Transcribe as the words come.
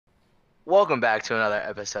Welcome back to another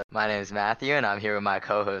episode. My name is Matthew, and I'm here with my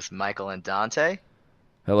co-hosts Michael and Dante.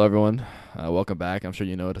 Hello, everyone. Welcome back. I'm sure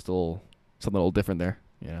you noticed something a little different there.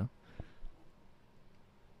 You know.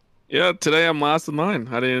 Yeah, today I'm last in line.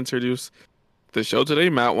 I didn't introduce the show today.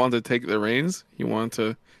 Matt wanted to take the reins. He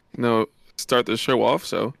wanted to, start the show off.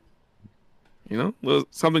 So,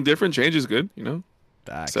 something different. Change is good,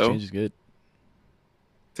 Facts. So Change is good.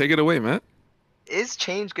 take it away, Matt. Is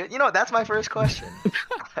change good? That's my first question.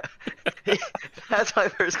 That's my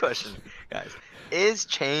first question, guys. Is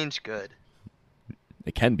change good?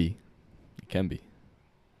 It can be. It can be.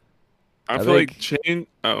 I I feel like think. change.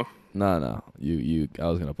 Oh, No. You. I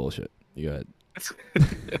was gonna bullshit. You go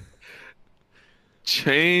ahead.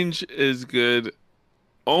 change is good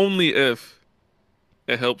only if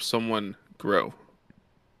it helps someone grow.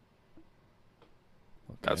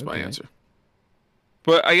 That's my Okay. answer.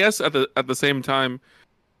 But I guess at the same time,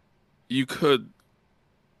 you could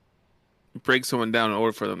break someone down in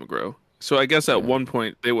order for them to grow. So I guess at Yeah. one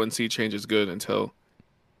point they wouldn't see change as good until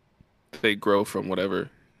they grow from whatever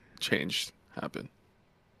change happened.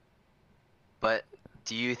 But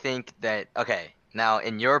do you think that okay, now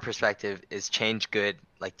in your perspective, is change good?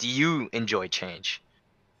 Like, do you enjoy change?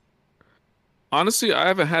 Honestly, I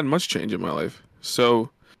haven't had much change in my life. So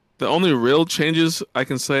the only real changes I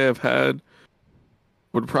can say I've had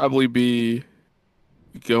would probably be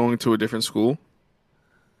going to a different school.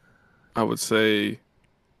 I would say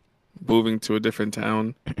moving to a different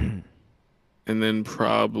town, and then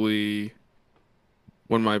probably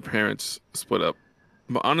when my parents split up.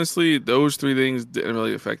 But honestly, those three things didn't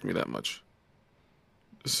really affect me that much.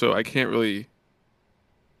 So I can't really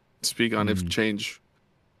speak on if Mm, change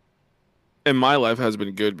in my life has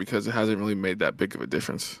been good because it hasn't really made that big of a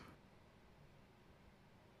difference.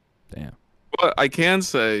 damn. But I can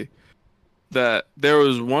say that there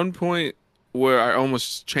was one point where I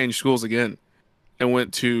almost changed schools again and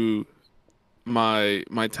went to my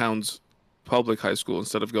town's public high school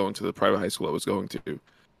instead of going to the private high school I was going to.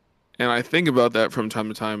 And I think about that from time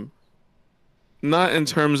to time, not in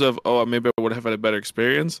terms of, oh, maybe I would have had a better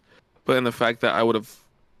experience, but in the fact that I would have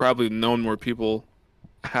probably known more people,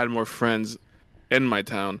 had more friends in my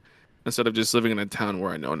town instead of just living in a town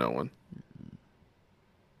where I know no one.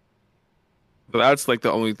 So that's like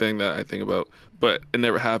the only thing that I think about, but it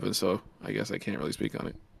never happened, so I guess I can't really speak on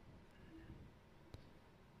it.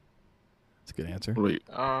 That's a good answer. Wait,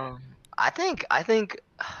 I think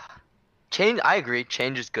change. I agree.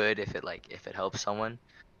 Change is good if it helps someone,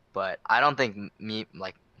 but I don't think me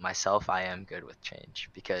like myself. I am good with change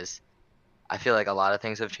because I feel like a lot of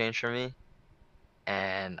things have changed for me,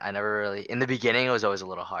 and I never really. In the beginning, it was always a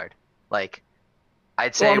little hard. Like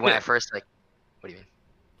I'd well, say when I first like, what do you mean?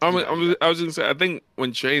 You go. You go. I was gonna say, I think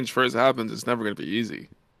when change first happens, it's never gonna be easy.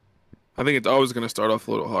 I think it's always gonna start off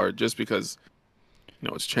a little hard, just because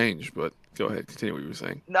it's change. But go ahead, continue what you were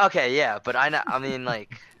saying. No, okay, yeah, but I mean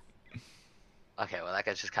like. Okay, well, that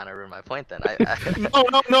guy just kind of ruined my point then.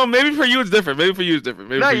 No. Maybe for you it's different. Maybe for you it's different.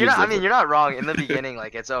 Maybe No, for you're you it's not. I mean, different. you're not wrong. In the beginning,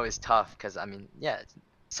 like it's always tough because I mean, yeah, it's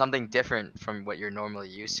something different from what you're normally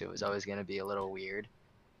used to is always gonna be a little weird.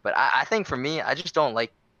 But I think for me, I just don't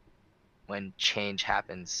like when change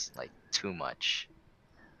happens like too much.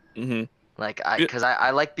 Hmm. Like I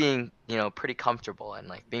like being pretty comfortable and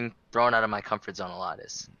like being thrown out of my comfort zone a lot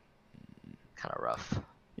is kind of rough.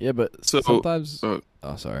 Yeah, but So, sometimes. uh,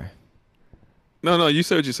 Oh, sorry. no. You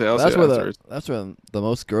say what you say. I'll say That's it where the afterwards. that's where the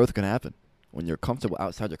most growth can happen when you're comfortable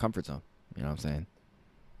outside your comfort zone. You know what I'm saying?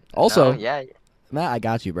 No, Also, yeah, Matt, I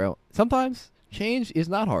got you, bro. Sometimes change is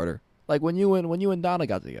not harder. Like when you and Donna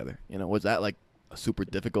got together. Was that like a super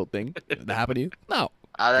difficult thing that happened to you? No.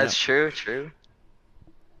 that's true, true.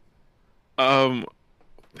 Um,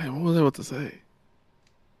 man, what was I about to say?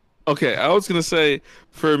 Okay, I was gonna say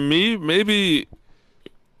for me, maybe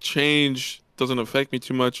change doesn't affect me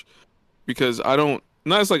too much because I don't.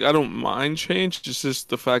 Not it's like I don't mind change. It's just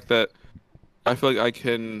the fact that I feel like I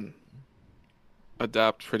can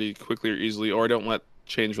adapt pretty quickly or easily, or I don't let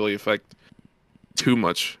change really affect too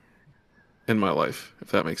much in my life, if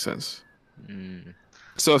that makes sense. Mm.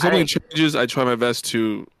 So if I something think changes, I try my best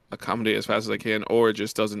to accommodate as fast as I can, or it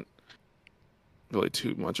just doesn't really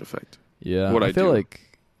too much affect Yeah, what I I feel do. like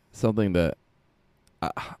something that I,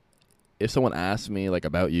 if someone asked me like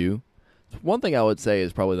about you, one thing I would say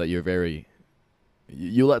is probably that you're very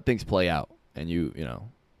you let things play out and you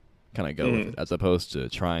kind of go with Hmm. it as opposed to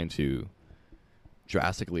trying to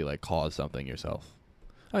drastically like cause something yourself.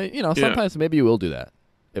 Yeah. Sometimes maybe you will do that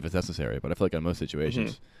if it's necessary, but I feel like in most Hmm.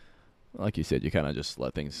 situations, like you said, you kind of just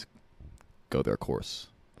let things go their course.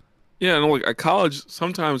 Yeah, and like at college,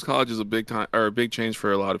 sometimes college is a big time or a big change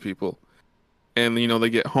for a lot of people. and they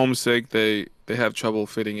get homesick, they have trouble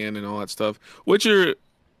fitting in and all that stuff, which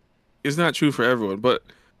is not true for everyone. But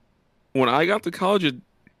when I got to college, it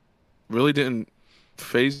really didn't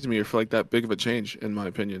phase me or feel like that big of a change, in my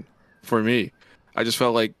opinion. For me, I just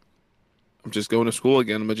felt like I'm just going to school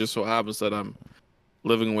again, but it just so happens that I'm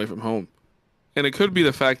living away from home. And it could be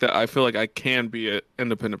the fact that I feel like I can be an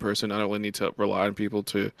independent person. I don't really need to rely on people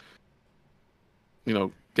to,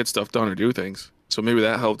 get stuff done or do things. So maybe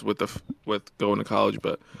that helped with going to college.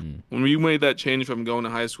 But when we made that change from going to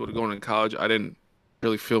high school to going to college, I didn't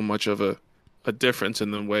really feel much of a difference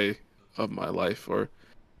in the way of my life, or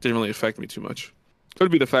didn't really affect me too much. Could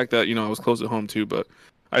be the fact that I was close to home too, but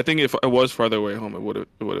I think if I was farther away home, it would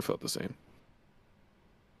have felt the same.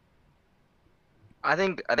 I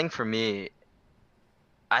think for me,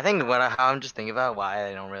 I think how I'm just thinking about why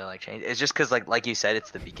I don't really like change. It's just because like you said,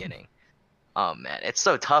 it's the beginning. Oh man, it's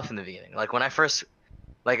so tough in the beginning. Like when I first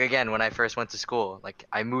went to school, like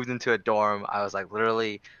I moved into a dorm. I was like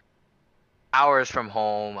literally hours from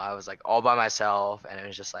home. I was like all by myself, and it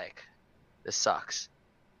was just like, this sucks.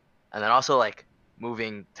 And then also like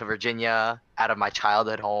moving to Virginia out of my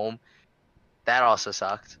childhood home, that also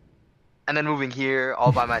sucked. And then moving here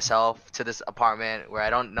all by myself to this apartment where I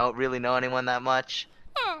don't really know anyone that much.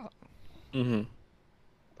 Mm-hmm.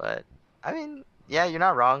 But I mean, yeah, you're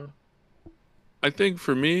not wrong. I think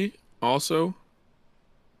for me also,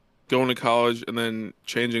 going to college and then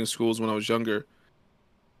changing schools when I was younger,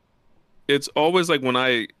 it's always like when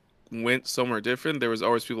I went somewhere different, there was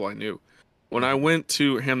always people I knew. When I went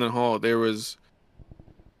to Hamden Hall, there was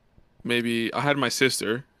maybe I had my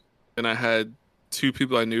sister, and I had two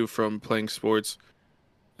people I knew from playing sports,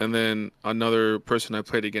 and then another person I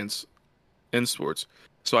played against in sports.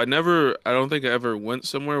 So I don't think I ever went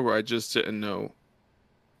somewhere where I just didn't know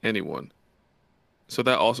anyone. So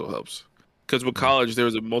that also helps. Because with college, there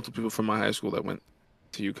was multiple people from my high school that went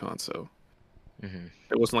to UConn, so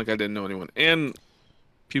it wasn't like I didn't know anyone. And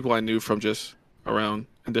people I knew from just around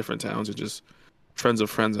in different towns and just friends of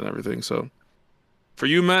friends and everything. So for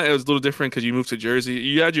you, Matt, it was a little different because you moved to Jersey.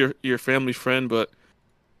 You had your family friend, but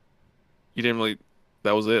you didn't really.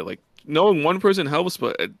 That was it. Like knowing one person helps,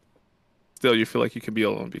 but still, you feel like you can be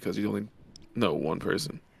alone because you only know one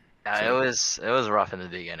person. Yeah, So. it was rough in the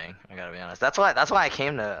beginning. I gotta be honest. That's why I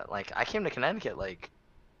came to Connecticut we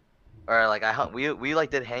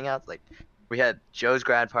like did hangouts. Like we had Joe's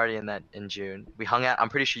grad party in June. We hung out. I'm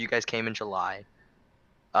pretty sure you guys came in July.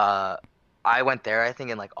 I went there I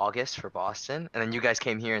think in like August for Boston, and then you guys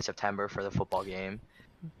came here in September for the football game.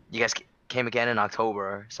 You guys came again in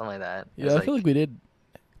October, something like that. Yeah, I feel like we did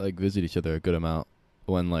like visit each other a good amount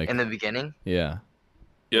when like in the beginning. Yeah.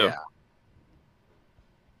 Yeah.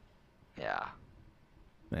 Yeah.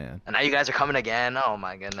 Man. And now you guys are coming again. Oh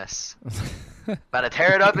my goodness. About to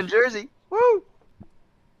tear it up in Jersey. Woo!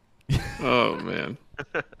 Oh man.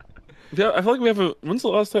 Yeah, I feel like we have when's the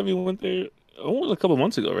last time we went there? Only a couple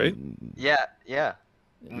months ago, right? Yeah. Yeah.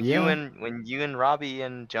 When you and Robbie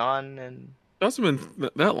and John and That's been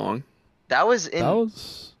that long. that was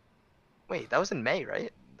Wait, that was in May,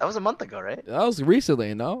 right? That was a month ago, right? that was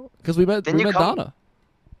recently, no? Because we met Didn't you come? Donna.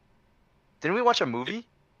 Didn't we watch a movie?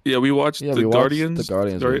 Yeah, we watched Yeah, the we watched Guardians. the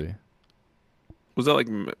Guardians right? movie. Was that like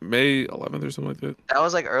May 11th or something like that? That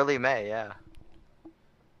was like early May, yeah.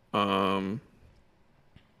 No,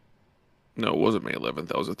 it wasn't May 11th.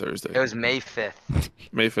 That was a Thursday. It was May 5th.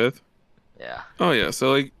 May 5th. Yeah. Oh yeah,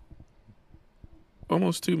 so like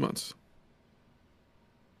almost 2 months.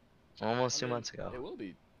 Almost 2 months ago. It will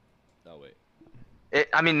be. Oh wait.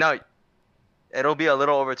 No. It'll be a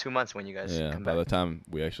little over 2 months when you guys Yeah, come by back. the time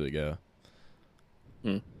we actually go.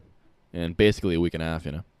 Hmm. And basically a week and a half,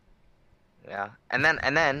 Yeah. And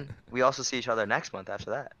then we also see each other next month after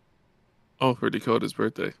that. Oh, for Dakota's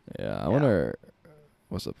birthday. Yeah, I Yeah. wonder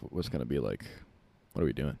what's gonna be like. What are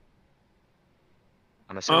we doing?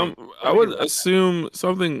 I'm assuming. I would assume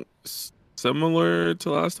something similar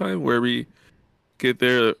to last time, where we get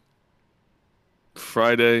there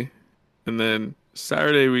Friday, and then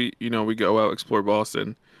Saturday we go out explore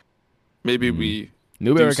Boston. Maybe we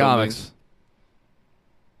Newberry do something. Comics.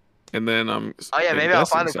 And then Oh yeah, maybe I'll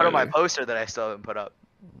finally put up my poster that I still haven't put up.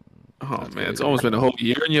 Oh That's man, it's crazy. almost been a whole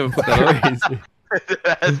year and you haven't put that up. Crazy.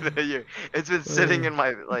 It has been a year. It's been sitting in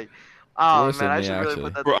my like. Oh worse man, than I me, should really actually.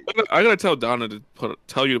 put that. Bro, I gotta tell Donna to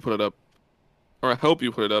tell you to put it up, or help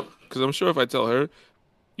you put it up, because I'm sure if I tell her,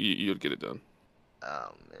 you'd get it done.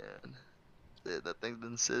 Oh man, dude, that thing's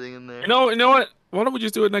been sitting in there. You know what? Why don't we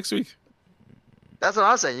just do it next week? That's what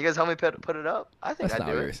I'm saying. You guys help me put it up. I think That's I'd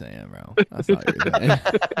not do what you're it. saying, bro. That's not what you're saying.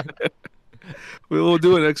 We'll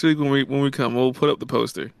do it next week when we come. We'll put up the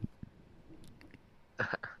poster.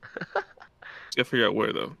 Gotta figure out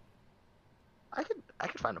where though. I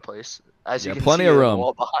could find a place. As you Yeah, can plenty see of on the room.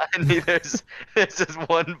 wall behind me, there's just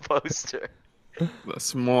one poster. The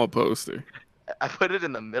small poster. I put it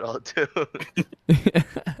in the middle too.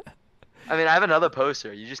 I mean, I have another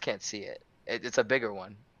poster. You just can't see it. It's a bigger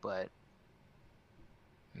one, but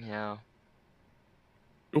yeah,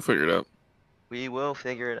 We'll figure it out. we will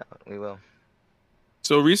figure it out. We will.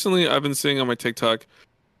 So recently, I've been seeing on my TikTok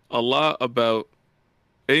a lot about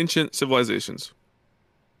ancient civilizations,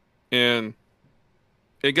 and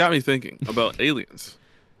it got me thinking about aliens.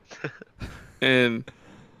 And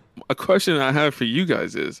a question I have for you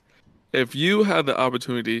guys is, if you had the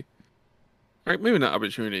opportunity, right? Maybe not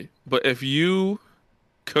opportunity, but if you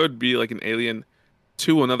could be like an alien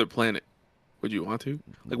to another planet, would you want to?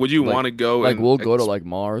 Like, would you Like- want to go Like and we'll go to like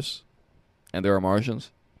Mars, and there are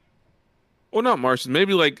Martians. well, not Martians,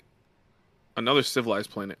 maybe like another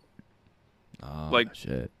civilized planet. Oh, Like-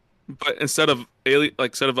 shit. But instead of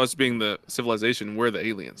instead of us being the civilization, we're the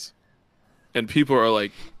aliens, and people are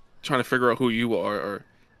like trying to figure out who you are or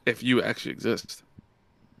if you actually exist.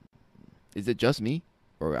 Is it just me,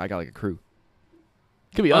 or I got like a crew?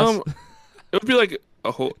 Could be us. It would be like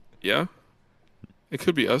a whole yeah. It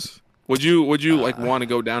could be us. Would you like want to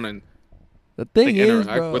go down and The thing like, is,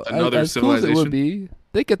 interact bro, with another as cool as it civilization? would be,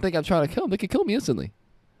 they could think I'm trying to kill them. They could kill me instantly.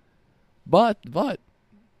 But,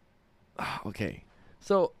 okay.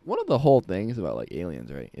 So one of the whole things about like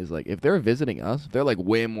aliens, right, is like if they're visiting us, they're like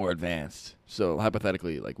way more advanced. So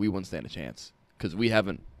hypothetically, like we wouldn't stand a chance because we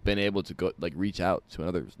haven't been able to go like reach out to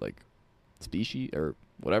another like species or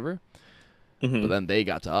whatever. Mhm. But then they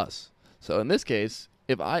got to us. So in this case,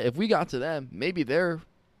 if we got to them, maybe they're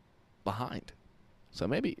behind. So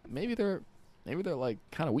maybe they're like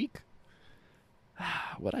kind of weak.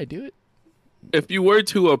 Would I do it? if you were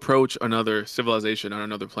to approach another civilization on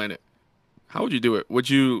another planet, how would you do it? Would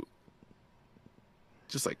you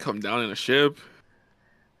just like come down in a ship?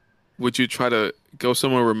 Would you try to go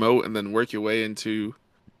somewhere remote and then work your way into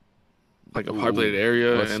like a populated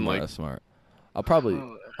area That's and smart. like That's smart. I'll probably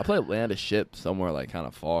land a ship somewhere like kind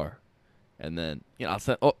of far, and then I'll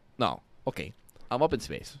send. Oh no, okay, I'm up in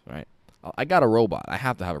space, right? I got a robot. I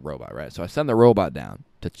have to have a robot, right? So I send the robot down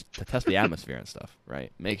to test the atmosphere and stuff,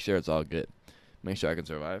 right? Make sure it's all good. Make sure I can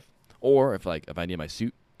survive. Or if I need my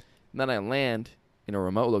suit, and then I land in a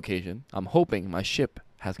remote location. I'm hoping my ship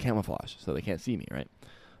has camouflage so they can't see me, right?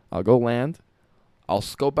 I'll go land. I'll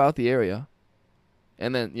scope out the area,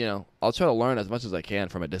 and then I'll try to learn as much as I can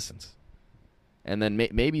from a distance. And then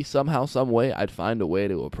maybe somehow, some way, I'd find a way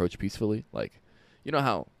to approach peacefully. Like, you know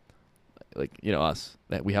how, like us,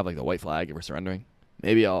 that we have like the white flag and we're surrendering.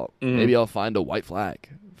 Maybe I'll find a white flag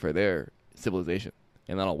for their civilization,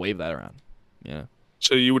 and then I'll wave that around. Yeah.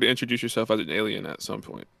 so you would introduce yourself as an alien at some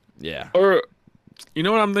point. Yeah. Or you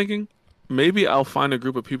know what I'm thinking? Maybe I'll find a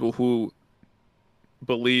group of people who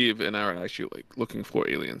believe and are actually like looking for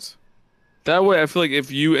aliens. That way I feel like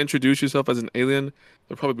if you introduce yourself as an alien,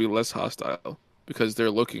 they'll probably be less hostile because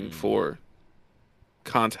they're looking for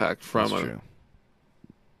contact from That's an true.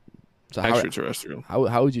 So extraterrestrial.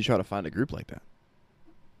 how would you try to find a group like that?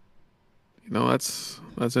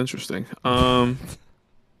 That's interesting.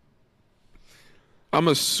 I'm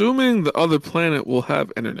assuming the other planet will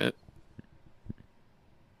have internet.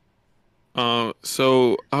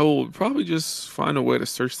 So I will probably just find a way to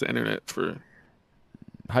search the internet for.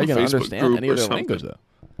 How are you A gonna Facebook understand group any or of their something. language though?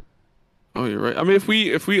 Oh, you're right. I mean,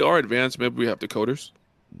 if we are advanced, maybe we have decoders,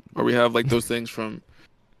 or we have like those things from,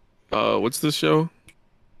 what's this show?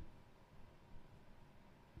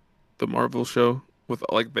 The Marvel show with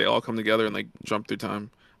like they all come together and like jump through time.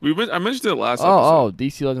 I mentioned it last episode. Oh,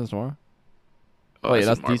 DC Legends Tomorrow. Oh, wait, I said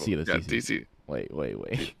that's DC, Marvel. that's Yeah, DC. DC.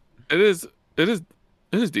 Wait. It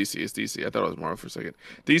is DC. It's DC. I thought it was Marvel for a second.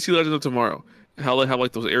 DC Legends of Tomorrow. How they have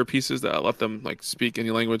like those earpieces that let them like speak any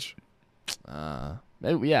language.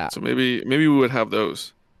 Maybe, yeah. So maybe we would have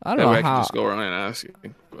those. I That don't way know I can how. just go around and ask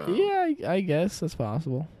you. Yeah, I guess that's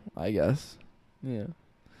possible. I guess. Yeah.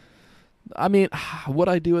 I mean, would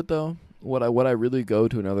I do it though? Would I really go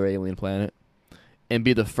to another alien planet and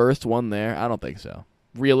be the first one there? I don't think so.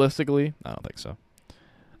 Realistically, I don't think so.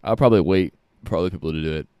 I'll probably wait for other people to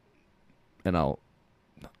do it, and I'll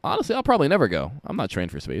probably never go. I'm not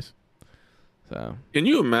trained for space. So Can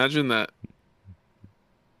you imagine that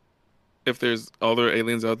if there's other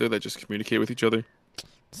aliens out there that just communicate with each other,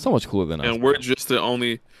 so much cooler than us. and we're just the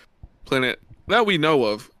only planet that we know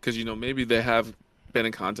of? Because maybe they have been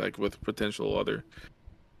in contact with potential other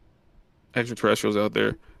extraterrestrials out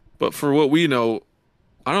there, but for what we know,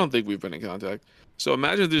 I don't think we've been in contact. So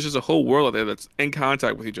imagine there's just a whole world out there that's in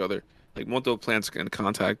contact with each other, like multiple planets in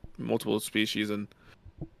contact, multiple species, and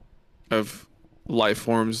of life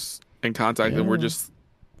forms in contact, and we're Yeah. just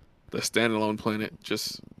the standalone planet,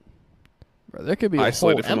 just Bro, there could be a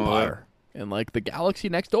isolated whole from all that. empire in like the galaxy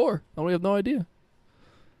next door, and we have no idea.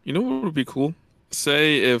 You know what would be cool?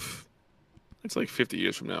 Say if it's like 50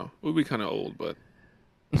 years from now. It would be kind of old, but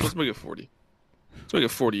let's make it 40. Let's make it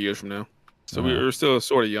 40 years from now. So Uh-huh. we're still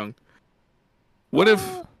sort of young. What if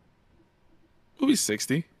we'll be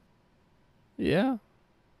 60? Yeah,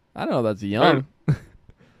 I don't know. That's young.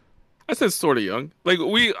 I said sort of young. Like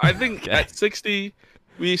I think Okay. at 60,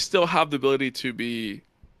 we still have the ability to be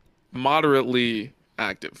moderately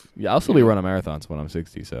active. Yeah, I'll still be running marathons when I'm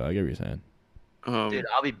 60. So I get what you're saying. Dude,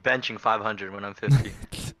 I'll be benching 500 when I'm 50.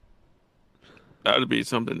 That would be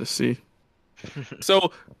something to see.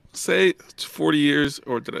 So, say it's 40 years,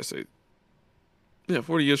 or did I say? Yeah,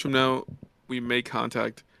 40 years from now, we make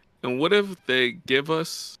contact. And what if they give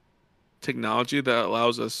us technology that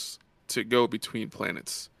allows us to go between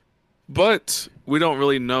planets? But we don't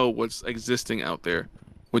really know what's existing out there.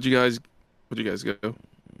 Would you guys go?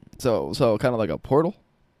 So kind of like a portal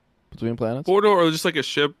between planets. Portal or just like a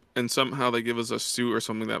ship, and somehow they give us a suit or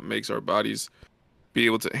something that makes our bodies be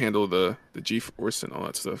able to handle the G-force and all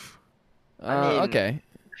that stuff. I mean- Okay.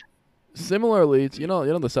 Similarly, it's, you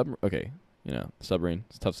know the sub. Okay, submarine.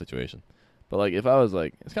 It's a tough situation, but like if I was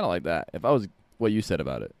like, it's kind of like that. If I was what you said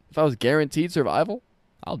about it, if I was guaranteed survival,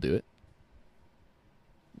 I'll do it.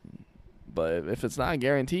 But if it's not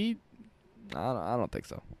guaranteed, I don't think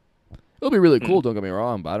so. It'll be really cool. Don't get me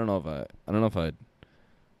wrong, but I don't know if I'd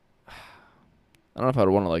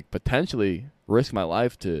want to like potentially risk my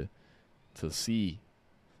life to see.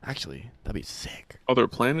 Actually, that'd be sick. Other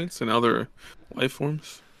planets and other life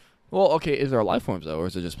forms. Well, okay, is there life forms though, or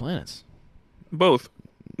is it just planets? Both.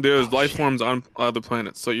 There's Oh, life shit. forms on other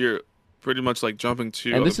planets, so you're pretty much like jumping to.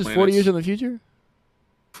 And other this is planets 40 years in the future?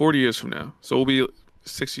 40 years from now, so we'll be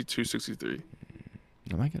 62, 63.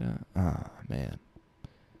 Am I gonna? Ah, man.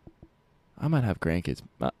 I might have grandkids.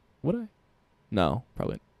 Would I? No,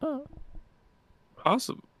 probably.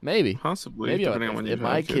 Possibly, Maybe. possibly, depending on when you if have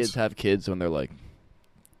my kids. kids have kids when they're like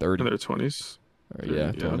 30 in their 20s. or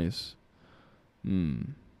yeah. 20s.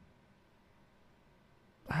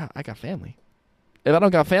 I got family. If I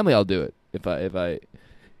don't got family, I'll do it. If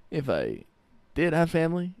I did have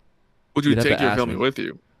family, Would you You'd have take to your ask family me. with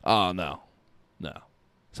you? oh no.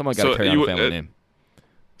 Someone got to So carry on you- a family name.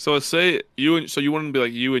 So say you wouldn't be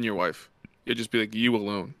like you and your wife. You'd just be like you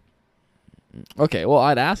alone. Okay, well,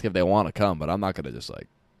 I'd ask if they want to come, but I'm not gonna just like,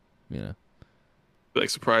 Be like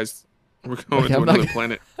surprised. We're going Okay, to I'm not another gonna-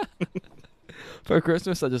 planet. for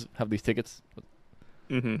Christmas I just have these tickets.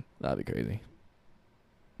 Mm-hmm. That'd be crazy.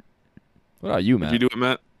 What about you, Would Matt? you do it,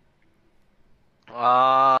 Matt?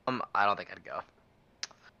 I don't think I'd go.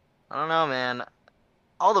 I don't know, man.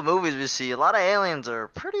 All the movies we see, a lot of aliens are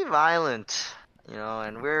pretty violent,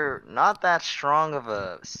 and we're not that strong of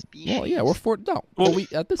a species. Well, yeah, we're no. Well, Well, we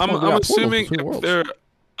at this I'm point we got portals assuming between if worlds. they're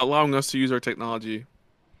allowing us to use our technology,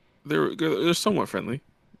 they're somewhat friendly,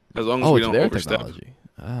 as long as Oh, we it's don't their overstep. technology.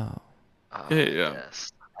 Oh. Yeah.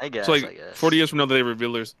 I guess. So I like guess. 40 years from now, they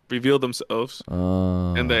reveal themselves,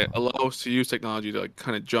 and they Oh. allow us to use technology to like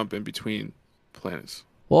kind of jump in between planets.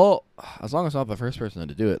 Well, as long as I'm not the first person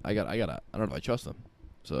to do it, I don't know if I trust them.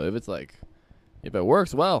 So if it's like, if it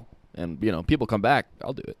works well, and people come back,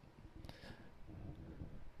 I'll do it.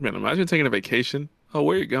 Man, imagine taking a vacation. Oh,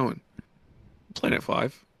 where are you going? Planet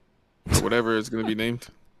 5, or whatever it's gonna be named.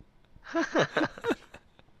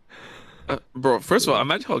 Bro, first of all,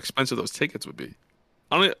 imagine how expensive those tickets would be.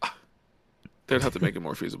 They'd have to make it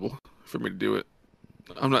more feasible for me to do it.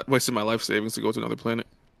 I'm not wasting my life savings to go to another planet.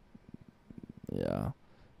 Yeah.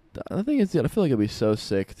 The thing is, dude, I feel like it'd be so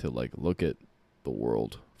sick to like look at the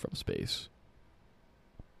world from space.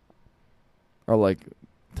 Or like,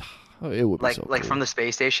 it would be like so like cool. from the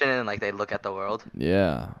space station and like they look at the world.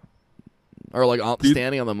 Yeah. Or like Dude.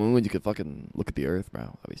 standing on the moon, you could fucking look at the Earth, bro.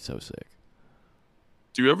 That'd be so sick.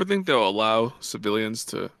 Do you ever think they'll allow civilians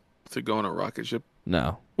to go on a rocket ship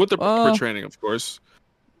No. with the proper Uh, training, of course?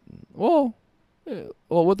 Well,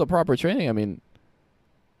 with the proper training, I mean,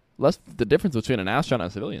 less the difference between an astronaut and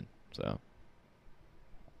a civilian. So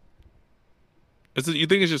You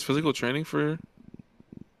think it's just physical training for?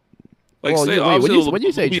 Like, well, say, wait, obviously when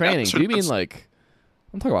you say the training, do you mean astronauts- like?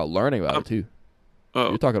 I'm talking about learning about it too. Oh,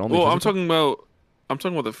 You're talking only well, I'm physical?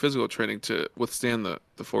 talking about the physical training to withstand the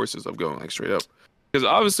forces of going like straight up. Because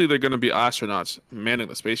obviously they're going to be astronauts manning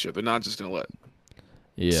the spaceship. They're not just going to let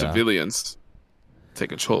Yeah. civilians take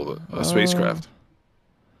control of a spacecraft.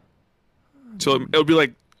 Uh, So it'll be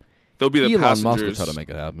like they'll be the Elon Musk would passengers. try to make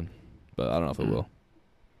it happen, but I don't know if it Mm. will.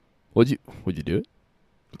 Would you do it?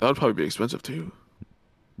 That would probably be expensive too.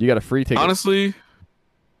 You got a free ticket. Honestly,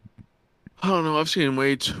 I don't know. I've seen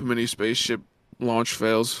way too many spaceship launch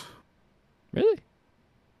fails. Really?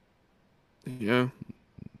 Yeah,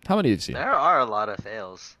 How many did you see? There are a lot of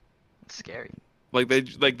fails. It's scary. like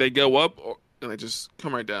they go up and they just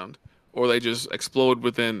come right down, or they just explode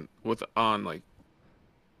on like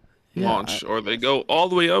launch, or they go all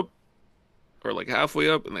the way up, or like halfway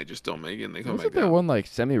up, and they just don't make it, and they come Wasn't back there down. one like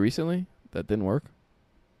semi recently that didn't work?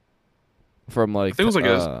 From like I think it was like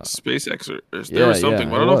a SpaceX or there was something.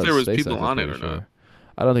 But I don't know if there was SpaceX, people I'm on it pretty or not. sure.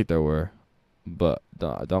 I don't think there were, but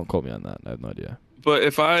don't quote me on that. I have no idea. But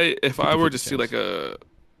if I were 50-50 to see chance. like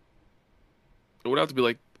it would have to be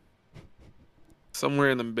like somewhere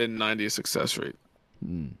in the mid 90s success rate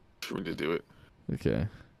Mm, for me to do it. okay.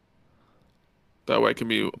 That way I can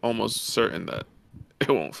be almost certain that it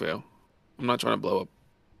won't fail. I'm not trying to blow up.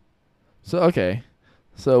 So okay,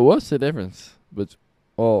 so what's the difference? But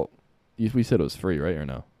we said it was free, right, or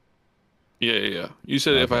no? Yeah. You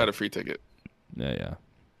said if I Okay. had a free ticket. Yeah.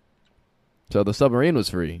 So the submarine was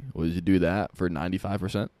free. Would you do that for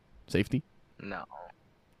 95% safety? No.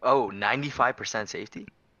 Oh, 95% safety?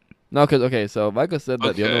 No, because okay, so Michael said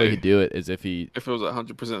that the only way Okay. he'd do it is if he If it was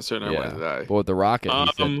 100% certain I wanted to die. But with the rocket, he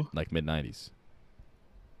said Um, like mid-90s.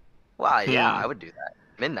 Wow, yeah, Hmm. I would do that.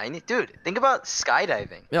 Mid-90s? Dude, think about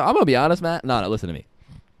skydiving. Yeah, I'm gonna be honest, Matt. No, listen to me.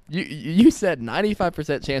 You said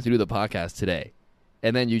 95% chance to do the podcast today,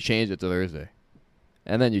 and then you changed it to Thursday,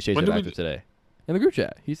 and then you changed When it did we after d- today in the group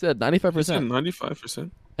chat. He said you said 95%,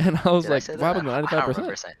 95%. and I was Did I like, say "What that? happened to I don't remember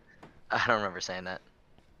 95%?" saying. I don't remember saying that.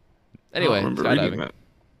 Anyway, I don't remember reading skydiving.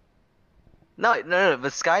 that. No,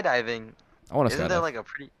 but skydiving, I want to isn't that skydive. like a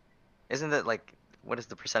pretty? Isn't that like what is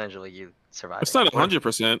the percentage of like you surviving? It's not What if-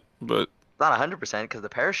 100%, but It's not 100% because the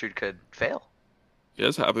parachute could fail, yeah,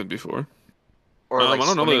 it's happened before. or like I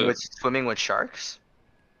don't know swimming with sharks.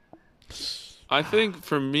 I think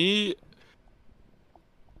for me,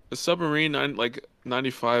 a submarine, like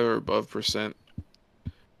 95 or above percent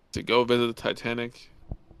to go visit the Titanic.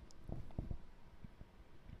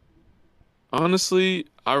 Honestly,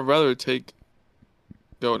 I'd rather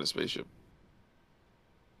go in a spaceship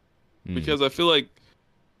Hmm. because I feel like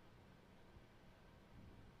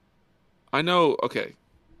I know. Okay,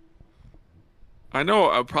 I know.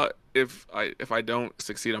 I'll probably if I don't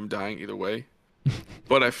succeed, I'm dying either way.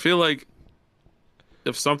 But I feel like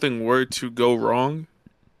if something were to go wrong,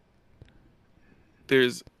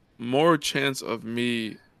 there's more chance of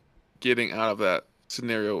me getting out of that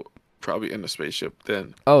scenario probably in the spaceship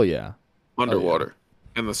than Oh yeah, underwater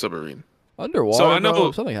in the submarine. underwater. I bro, know-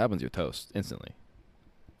 if something happens, you're toast instantly.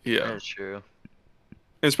 Yeah, That's true.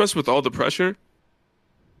 and especially with all the pressure.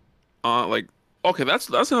 Like, okay, that's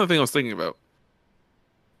another thing I was thinking about.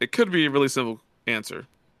 It could be a really simple answer.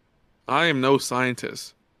 I am no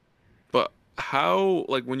scientist, but how,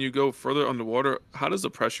 like, when you go further underwater, how does the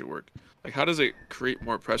pressure work? Like, how does it create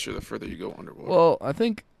more pressure the further you go underwater? Well, I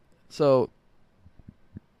think so.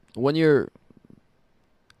 When you're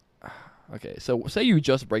okay, so say you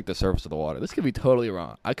just break the surface of the water. This could be totally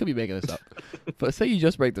wrong. I could be making this up, but say you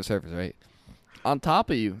just break the surface, right? On top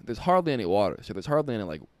of you, there's hardly any water, so there's hardly any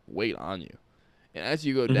like weight on you. And as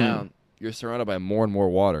you go Mhm. down, you're surrounded by more and more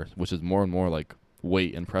water, which is more and more like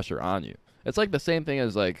weight and pressure on you. It's like the same thing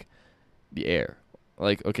as like the air.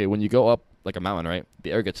 Like okay, when you go up like a mountain, right?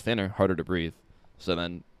 The air gets thinner, harder to breathe. So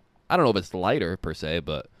then, I don't know if it's lighter per se,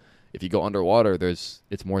 but if you go underwater, it's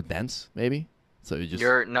more dense, maybe. So you just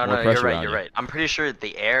You're more you're pressure right. on You're you. right. I'm pretty sure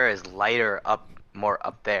the air is lighter more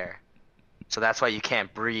up there, so that's why you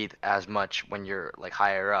can't breathe as much when you're like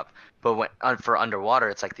higher up. But for underwater,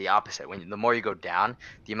 it's like the opposite. The more you go down,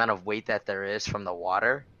 the amount of weight that there is from the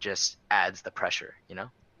water just adds the pressure. You know,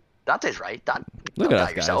 Dante's right. Don't Look at doubt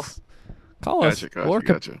us, yourself. guys. Call us. Gotcha, more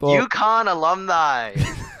gotcha. well, UConn alumni.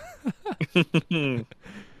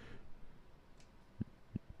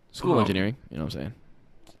 school Um, engineering. You know what I'm saying?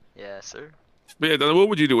 Yes, sir. But yeah, then what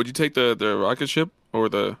would you do? Would you take the rocket ship or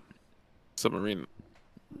the submarine?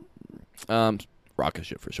 Rocket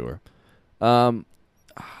ship for sure.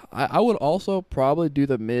 I would also probably do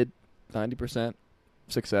the mid 90%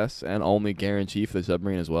 success and only guarantee for the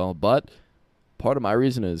submarine as well. But part of my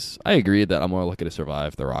reason is I agree that I'm more likely to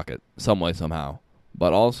survive the rocket some way somehow.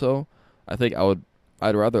 But also, I think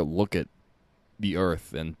I'd rather look at the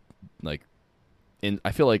Earth and like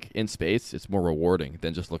I feel like in space it's more rewarding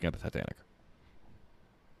than just looking at the Titanic.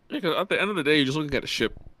 Yeah, because at the end of the day, you're just looking at a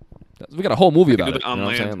ship. We got a whole movie Like, about do it. You it know on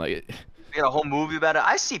what I'm saying? land. Like, We got a whole movie about it.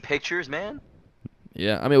 I see pictures, man.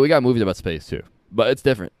 yeah, I mean we got movies about space too, but it's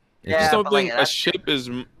different. It's Yeah, Just but, don't like, think a that's- ship is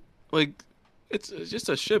like it's just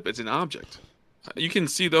a ship. It's an object. You can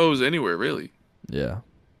see those anywhere, really. yeah.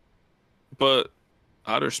 But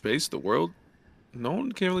outer space, the world, no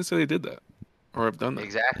one can really say they did that or have done that.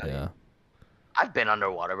 Exactly. Yeah. I've been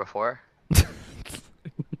underwater before.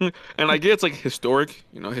 And I get it's like historic,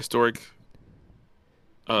 historic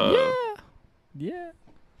uh Yeah.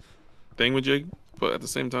 thingamajig, but at the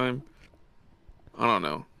same time, I don't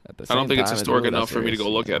know. At the I don't same think it's time, historic really that enough for me to serious, go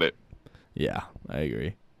look you know? at it. Yeah, I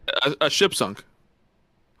agree. A ship sunk.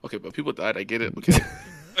 Okay, but people died. I get it. Okay.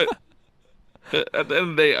 But at the end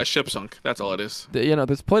of the day, a ship sunk. That's all it is.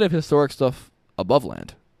 There's plenty of historic stuff above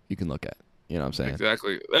land you can look at. You know what I'm saying?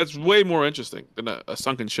 Exactly. That's way more interesting than a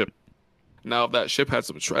sunken ship. Now, if that ship had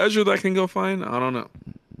some treasure that I can go find, I don't know.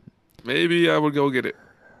 Maybe I would go get it.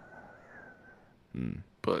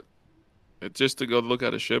 But it's just to go look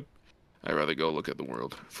at a ship, I'd rather go look at the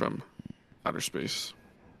world from outer space.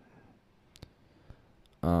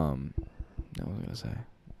 What was I gonna say?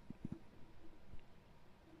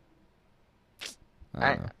 I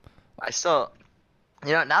don't know. I still,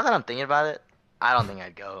 now that I'm thinking about it, I don't think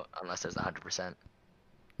I'd go unless there's 100%.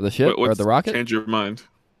 The ship or What's the rocket? change your mind?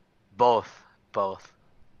 Both.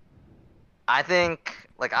 I think,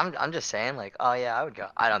 like, I'm just saying, like, oh yeah, I would go.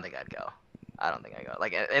 I don't think I'd go.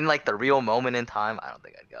 Like, in like the real moment in time, I don't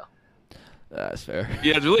think I'd go. That's fair.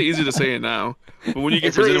 Yeah, it's really easy to say it now, but when you get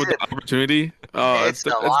It's really presented with the opportunity, It's a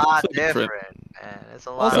lot definitely different, man. It's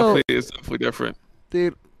a lot. Also- It's definitely different.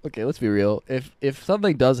 Dude, okay, let's be real. If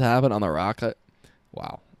something does happen on the rocket,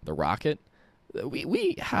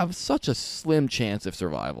 we have such a slim chance of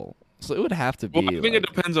survival. So it would have to be. Well, I think it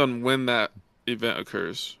like- depends on when that event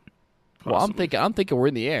occurs. well, possibly. I'm thinking we're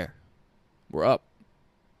in the air. We're up.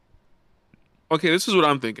 Okay, this is what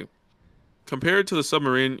I'm thinking. Compared to the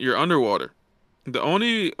submarine, you're underwater. The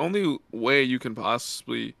only way you can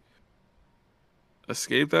possibly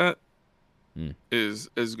escape that Hmm. is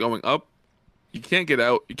going up. You can't get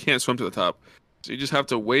out. You can't swim to the top. So you just have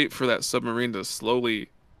to wait for that submarine to slowly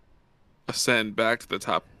ascend back to the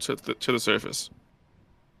top to the surface.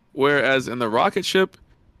 Whereas in the rocket ship,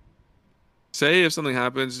 say if something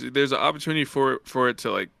happens, there's an opportunity for it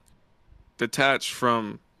to like detach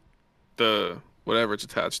from the whatever it's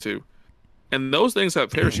attached to, and those things have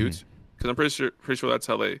parachutes because I'm pretty sure that's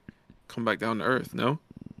how they come back down to Earth. No,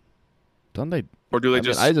 Don't they? or do they I mean,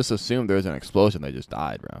 just? I just assumed there was an explosion. They just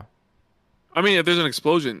died, bro. I mean, if there's an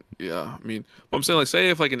explosion, yeah. I mean, what I'm saying, like, say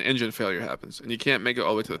if like an engine failure happens and you can't make it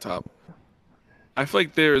all the way to the top, I feel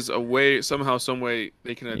like there's a way, somehow, some way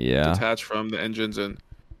they can Yeah. detach from the engines and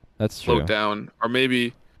That's true. float down, or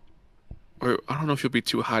maybe, or I don't know if you'll be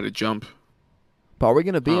too high to jump. But are we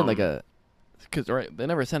gonna be in like Um, a? Because right, they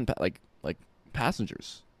never send like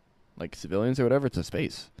passengers, like civilians or whatever, to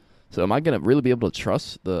space. So am I gonna really be able to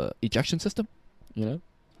trust the ejection system? You know?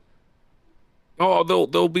 Oh,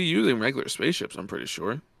 they'll be using regular spaceships. I'm pretty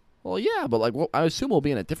sure. Well, yeah, but like, I assume we'll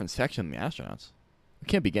be in a different section than the astronauts. We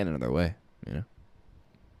can't be getting in their way. You know?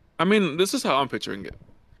 I mean, this is how I'm picturing it.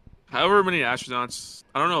 However many astronauts,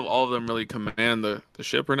 I don't know if all of them really command the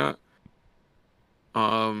ship or not.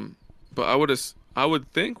 But I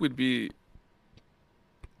would think we'd be.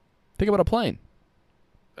 Think about a plane.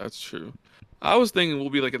 That's true. I was thinking we'll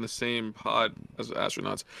be like in the same pod as the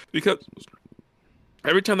astronauts because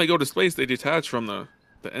every time they go to space, they detach from the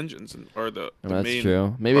engines or the That's main.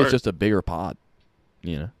 true. Maybe part. it's just a bigger pod.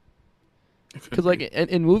 You know? Because like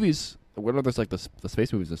in movies, whenever there's like the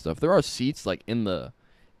space movies and stuff, there are seats like in the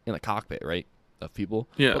cockpit, right, of people.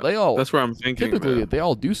 Yeah, But they all that's where I'm thinking. typically man. they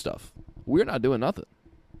all do stuff. We're not doing nothing.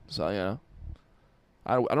 So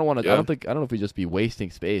I don't want to. Yeah. I don't know if we just be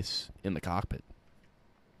wasting space in the cockpit.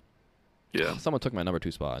 Yeah. Someone took my number 2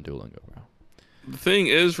 spot on Duolingo, bro. The thing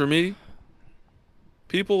is, for me,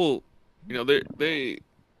 people, the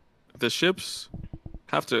ships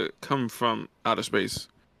have to come from outer space.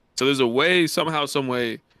 So there's a way, somehow, some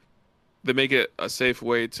way, they make it a safe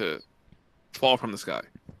way to fall from the sky.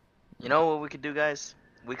 You know what we could do, guys?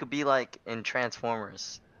 We could be like in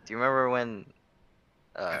Transformers. Do you remember when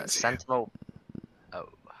haven't seen it. Sentinel? Oh,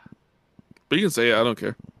 But you can say it, I don't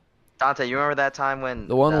care. Dante, you remember that time when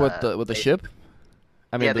The one with the they- ship.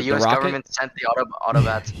 I mean, yeah, the U.S. rocket? government sent the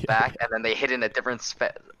Autobots Yeah. back, and then they hit in a different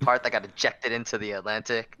part that got ejected into the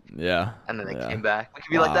Atlantic, Yeah. and then they Yeah. came back. We could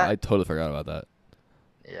be like Wow, that. I totally forgot about that.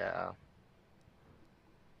 Yeah.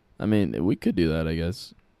 I mean, we could do that, I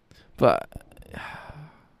guess. But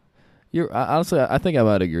honestly, I think I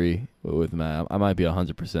might agree with Matt. I might be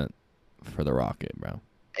 100% for the rocket, bro.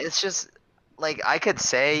 It's just like I could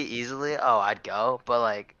say easily, oh, I'd go, but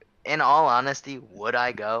like in all honesty, would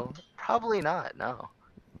I go? Probably not. No.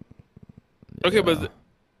 Okay, Yeah.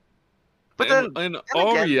 But then in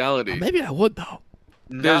all again- reality, Maybe I would though.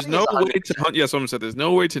 there's no nothing way is to. Yes, what I'm saying. There's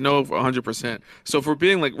no way to know for 100%. So if we're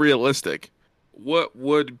being like realistic, what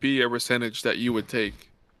would be a percentage that you would take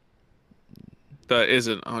that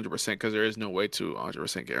isn't 100% because there is no way to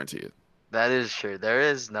 100% guarantee it. That is true. There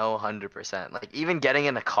is no 100%. Like even getting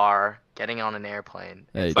in a car, getting on an airplane.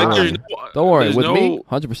 Hey, it's don't not- worry. no, Don't worry. there's With no, me,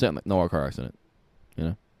 100% no car accident. You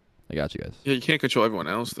know, I got you guys. Yeah, you can't control everyone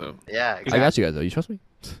else though. Yeah, I exactly. got you guys though. You trust me?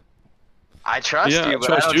 I trust Yeah, I you, but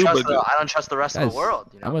trust I don't you, trust but- I don't trust the rest of Guys, the world.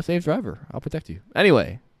 You know. I'm a safe driver. I'll protect you.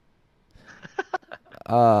 Anyway.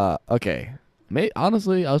 Okay.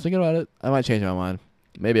 Honestly, I was thinking about it. I might change my mind.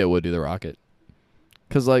 Maybe I would do the rocket.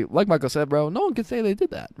 Cause like Michael said, bro, no one can say they did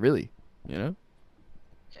that. Really, you know.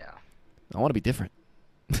 Yeah. I want to be different.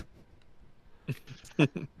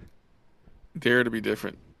 Dare to be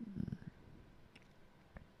different.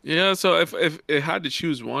 Yeah, so if it had to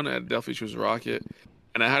choose one, I'd definitely choose rocket.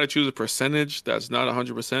 And I had to choose a percentage that's not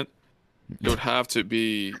 100%. It would have to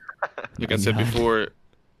be, like I said before,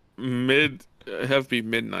 it'd have to be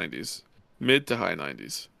mid 90s, mid to high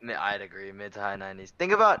 90s. I'd agree. Mid to high 90s.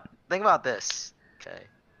 Think about this. Okay.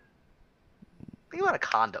 Think about a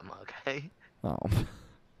condom. Okay. Oh.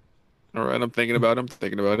 All right, I'm thinking about it.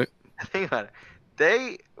 Think about it.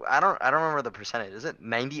 I don't remember the percentage. Is it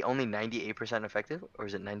only 98% effective, or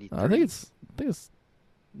is it 93? I think it's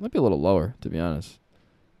might be a little lower, to be honest.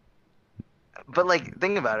 But like,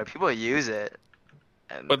 think about it. People use it.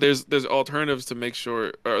 And But there's alternatives to make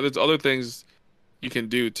sure, or there's other things you can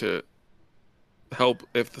do to help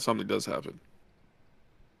if something does happen.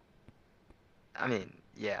 I mean,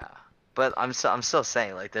 yeah. But I'm still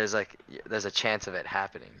saying like there's a chance of it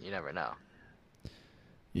happening. You never know.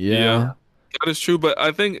 Yeah. That is true, but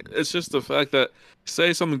I think it's just the fact that,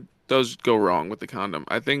 say something does go wrong with the condom,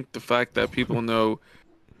 I think the fact that people know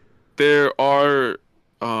there are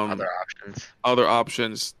Other options. other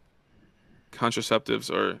options, contraceptives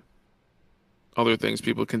or other things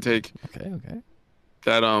people can take Okay.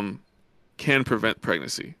 that can prevent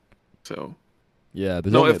pregnancy. So Yeah.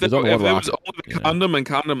 There's no, only, if there's there only one was rocket. only the you know? condom and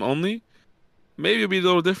condom only, maybe it'd be a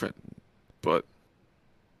little different. But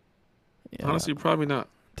Yeah. honestly, probably not.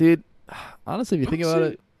 Dude, honestly, if you think about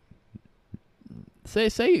Honestly.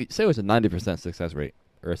 it, say it was a 90% success rate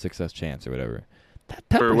or a success chance or whatever. That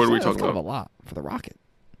 10% Or what are we is talking kind of about? a lot for the rocket.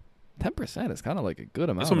 10% is kind of like a good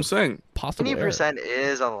amount. That's what I'm of saying. possible error. 20%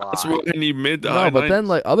 is a lot. That's what I need mid to No, high but then 90s.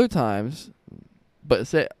 like other times, but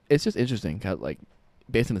say it's just interesting 'cause, like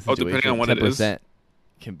based on the Oh, situation, depending on what it is. 10%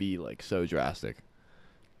 can be like so drastic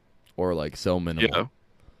or like so minimal.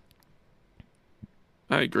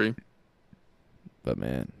 Yeah, I agree. But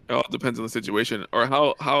man, It all depends on the situation or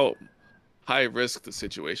how high risk the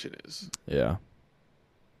situation is. yeah,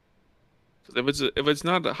 If it's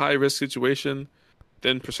not a high risk situation,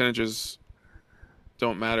 then percentages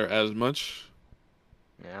don't matter as much.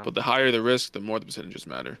 Yeah. But the higher the risk, the more the percentages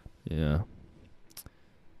matter. yeah.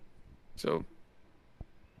 So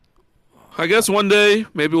I guess one day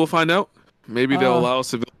maybe we'll find out. Maybe they'll allow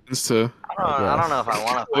civilians to I don't know if I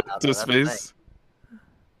want to go find out. to though. That's the thing. space.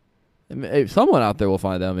 Hey, someone out there will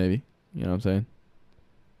find out. Maybe you know what I'm saying.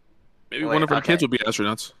 Maybe Wait, one of our okay. kids will be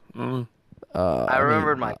astronauts. I don't know. I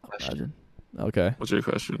remembered my question. imagine. Okay. What's your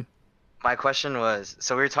question? My question was,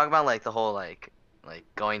 so we were talking about like the whole like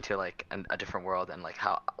going to like a different world and like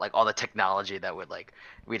how like all the technology that would like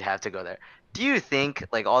we'd have to go there. Do you think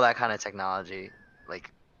like all that kind of technology,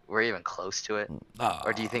 like we're even close to it,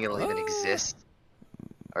 or do you think it'll even exist,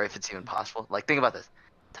 or if it's even possible? Like think about this,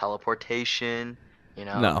 teleportation, you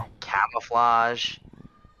know, No. camouflage,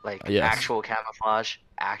 like Yes. actual camouflage,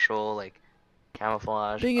 actual like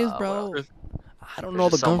camouflage. Thing is, what bro, else? I don't There's know the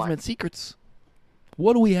just so much. government secrets.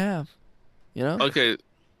 What do we have? You know? Okay.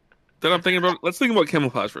 Then I'm thinking about. Let's think about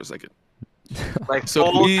camouflage for a second. Like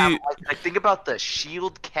So full we- like think about the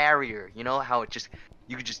shield carrier. You know how it just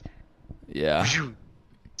you could just Yeah.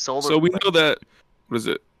 solar. So we know that. What is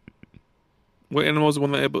it? What animal is the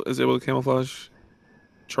one that is able to camouflage?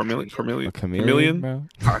 Charmeleon. A Chameleon?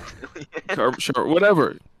 bro. Sure,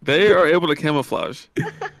 whatever. They are able to camouflage.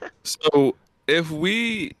 So if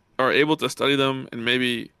we are able to study them and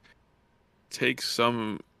maybe take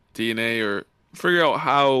some DNA or figure out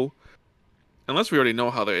how, unless we already know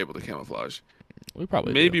how they're able to camouflage, We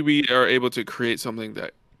probably maybe we are able to create something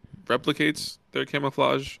that replicates their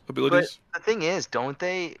camouflage But abilities. the thing is, don't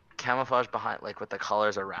they camouflage behind like with the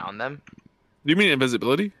colors around them? Do you mean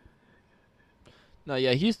invisibility? No,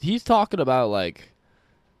 yeah, he's talking about like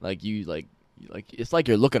you like it's like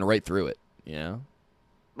you're looking right through it, you know?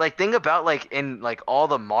 Like think about like in like all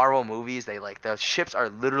the Marvel movies, they like the ships are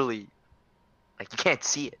literally like you can't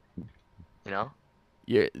see it. You know?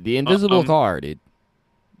 You're the invisible car, dude.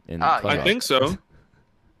 In Ah, Clubhouse. I think so.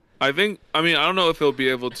 I mean, I don't know if they'll be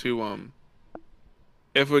able to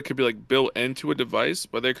if it could be like built into a device,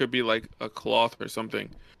 but there could be like a cloth or something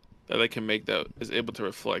that they can make that is able to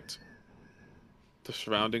reflect the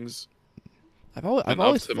surroundings I've enough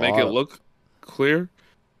always to make it thought. look clear.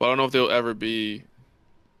 But I don't know if there'll ever be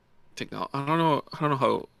technology. I don't know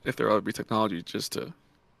how if there'll ever be technology just to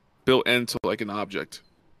built into like an object.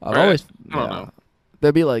 I've Right? always. I don't Yeah. know.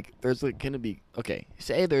 There'd be like, there's like gonna be, okay.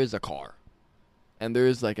 Say there's a car, and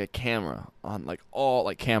there's like a camera on, like all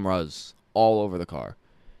like cameras all over the car,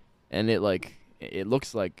 and it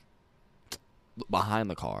looks like behind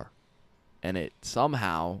the car, and it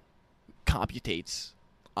somehow computates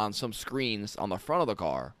on some screens on the front of the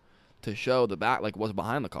car to show the back, like what's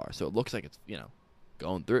behind the car, so it looks like it's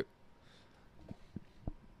going through.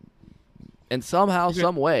 And somehow, Okay.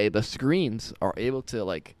 some way, the screens are able to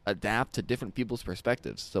like adapt to different people's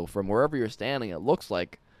perspectives. So from wherever you're standing, it looks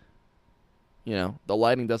like, the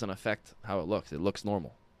lighting doesn't affect how it looks. It looks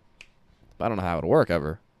normal. But I don't know how it would work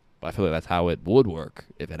ever. But I feel like that's how it would work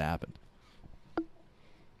if it happened.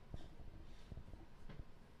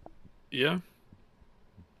 Yeah.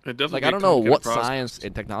 It definitely Like, be I a don't know complicated what process. science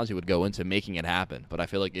and technology would go into making it happen. But I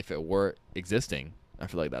feel like if it were existing, I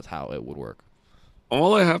feel like that's how it would work.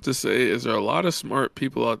 All I have to say is there are a lot of smart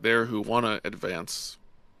people out there who want to advance.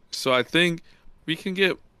 So I think we can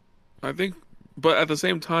get, I think, but at the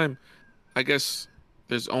same time, I guess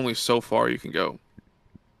there's only so far you can go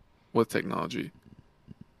with technology.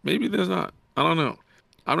 Maybe there's not. I don't know.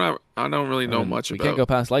 I don't really know much we about. can't go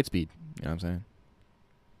past light speed. You know what I'm saying?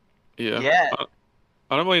 Yeah. Yeah.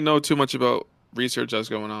 I don't really know too much about research that's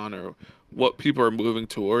going on or what people are moving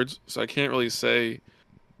towards. So I can't really say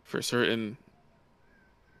for certain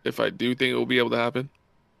if I do think it will be able to happen.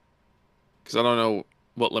 Because I don't know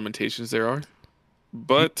what limitations there are.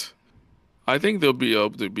 But I think there'll be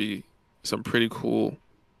able to be some pretty cool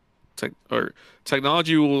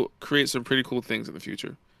technology will create some pretty cool things in the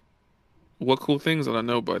future. What cool things? I don't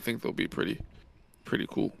know, but I think they'll be pretty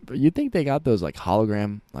cool. But you think they got those like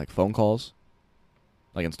hologram like phone calls,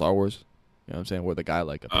 like in Star Wars? You know what I'm saying? Where the guy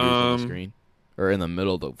like appears on the screen or in the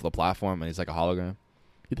middle of the platform and he's like a hologram.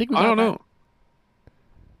 You think we I got don't that? know.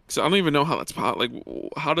 So I don't even know how that's like.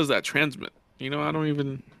 How does that transmit? I don't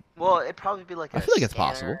even. Well, it'd probably be like I a feel like it's scanner,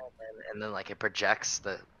 possible. and then like it projects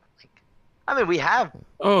the like. I mean, we have.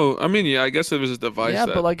 Oh, I mean, yeah. I guess it was a device. Yeah,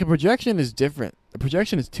 that, but like a projection is different. A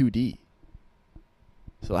projection is 2D.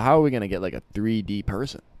 So how are we gonna get like a 3D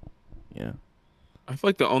person? Yeah. I feel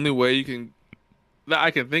like the only way you can that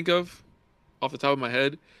I can think of, off the top of my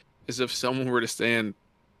head, is if someone were to stand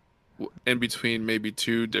in between maybe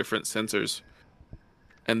two different sensors,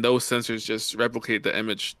 and those sensors just replicate the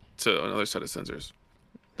image to another set of sensors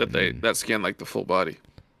that scan like the full body.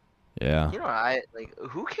 Yeah. You know, I like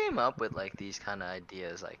who came up with like these kind of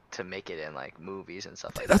ideas like to make it in like movies and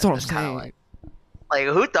stuff like That's that. what I'm Just kinda, saying. Like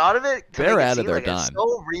who thought of it? To They're make it out of seem their like it's time.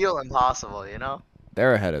 so real and possible, you know?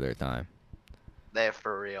 They're ahead of their time. They're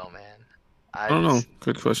for real, man. I don't know.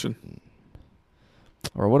 Good question.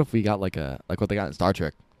 Or what if we got like what they got in Star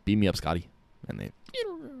Trek? Beam me up, Scotty. And they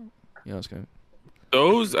it's gonna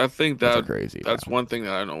Those, I think that's that crazy. that's one thing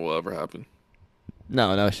that I don't know will ever happen.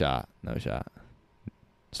 No shot. No shot.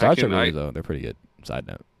 Star Trek can- I- movies though, they're pretty good. Side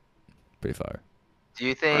note. Pretty fire. Do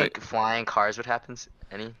you think Right. flying cars would happen?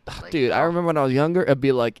 Any? Like, Dude, I no? remember when I was younger, it'd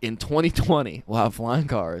be like in 2020, we'll have flying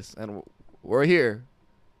cars, and we're here.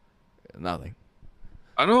 Nothing.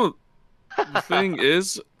 I don't. The thing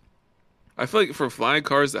is, I feel like for flying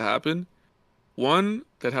cars to happen, one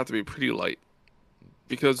that have to be pretty light,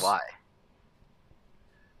 because Why?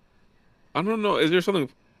 I don't know. Is there something?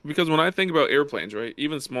 Because when I think about airplanes, right,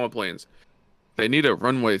 even small planes, they need a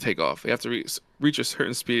runway to take off. They have to reach a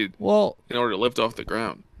certain speed Well, in order to lift off the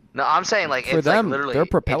ground. No, I'm saying like For it's them, like literally their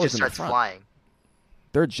it propellers just in the starts front. flying.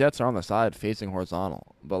 their jets are on the side facing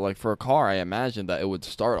horizontal. But like for a car, I imagine that it would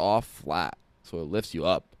start off flat, so it lifts you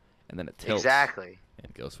up, and then it tilts Exactly.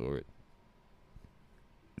 and goes forward.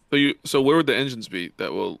 So where would the engines be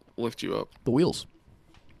that will lift you up? The wheels.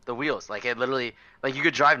 The wheels, like it literally, like you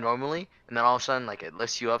could drive normally, and then all of a sudden, like it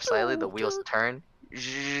lifts you up slightly. The wheels turn.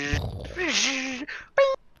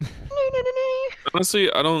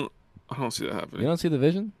 Honestly, I don't see that You happening. don't see the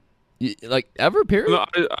vision? Like ever, period? No,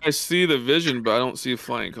 I see the vision, but I don't see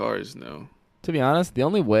flying cars. No, To be honest, the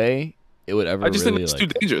only way it would ever I just really think it's like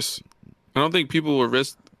too dangerous. I don't think people will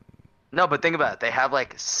risk. No, but think about it. They have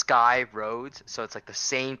like sky roads, so it's like the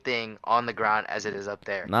same thing on the ground as it is up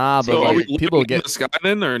there. nah, but So So are like, we people looking in get the sky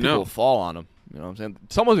then, or people no? fall on them. You know what I'm saying?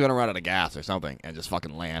 Someone's gonna run out of gas or something and just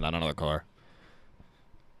fucking land on another car.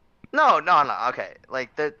 No. Okay,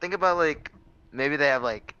 like think about like maybe they have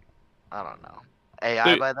like I don't know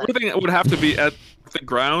AI by that. Everything would have to be at the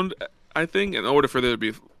ground I think in order for there to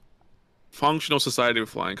be functional society with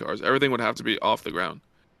flying cars, everything would have to be off the ground.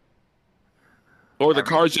 Or the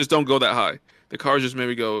cars just don't go that high. The cars just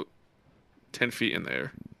maybe go 10 feet in the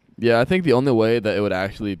air. Yeah, I think the only way that it would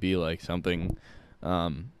actually be like something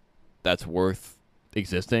that's worth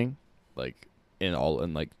existing, like in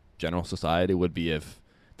like general society, would be if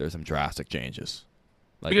there's some drastic changes.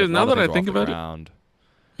 Like Because if now one of that I the things think are off about the it- ground,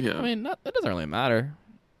 Yeah. I mean, it doesn't really matter,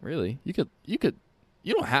 really. You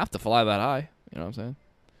don't have to fly that high. You know what I'm saying?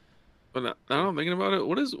 But now I'm thinking about it,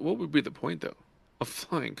 what would be the point though of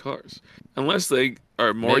flying cars? Unless they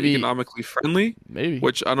are more Maybe- economically friendly, Maybe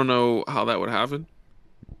which I don't know how that would happen.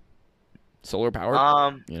 solar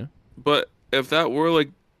powered. You know? But if that were like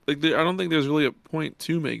I don't think there's really a point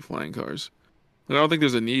to make flying cars. Like, I don't think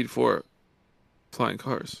there's a need for flying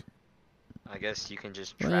cars. I guess you can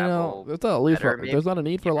just Well, travel. there's not a need better, for, there's not a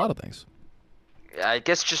need for a lot of things. I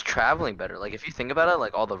guess just traveling better. Like if you think about it,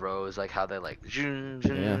 like all the roads, like how they like zoom,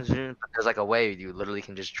 zoom, Yeah. zoom. But there's like a way you literally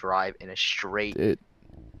can just drive in a straight, It,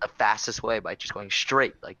 the fastest way by just going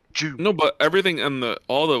straight, like zoom. No, but everything and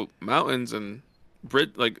all the mountains and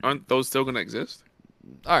bridge, like, aren't those still gonna exist?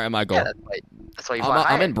 all right, my goal. Yeah, that's why you fly I'm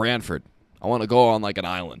higher. in Brantford. I want to go on like an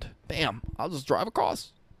island. Bam! I'll just drive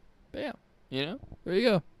across. Bam! You know, there you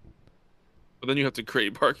go. But then you have to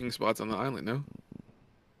create parking spots on the island, no?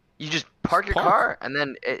 You just park your Park. car, and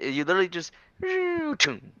then you literally just, and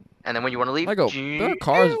then when you want to leave, I go. There are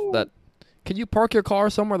cars that. Can you park your car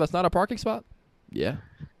somewhere that's not a parking spot? Yeah.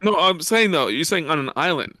 No, I'm saying though, you're saying on an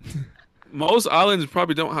island. Most islands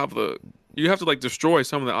probably don't have the. You have to like destroy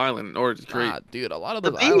some of the island in order to create. Nah, dude. A lot of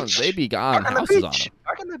The those islands, beach. they be gone. Park on the Houses on beach. them.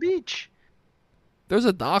 Park on the beach. There's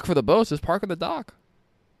a dock for the boats. Just park on the dock.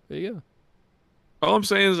 There you go. All I'm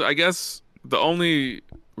saying is, I guess the only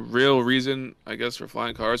real reason, I guess, for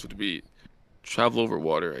flying cars would be travel over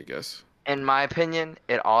water. I guess. In my opinion,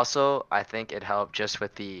 it also, I think it helped just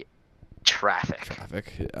with the traffic.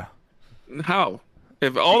 Traffic. Yeah. How?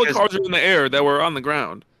 If all the Because- cars are in the air that were on the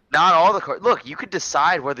ground. Not all the cars. Look, you could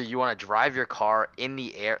decide whether you want to drive your car in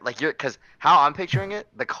the air, like because how I'm picturing it,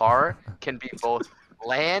 the car can be both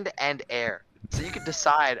land and air. So you could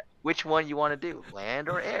decide which one you want to do, land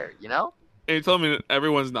or air. You know? And you tell me that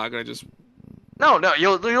everyone's not gonna just. No,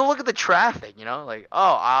 you'll look at the traffic. You know, like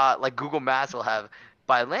like Google Maps will have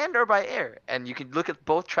by land or by air, and you can look at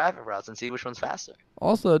both traffic routes and see which one's faster.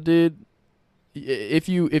 Also, dude,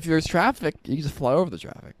 if there's traffic, you can just fly over the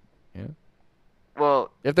traffic.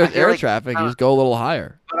 Well, If there's I feel air like- traffic, you just go a little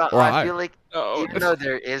higher. but or I higher. feel like Oh, even though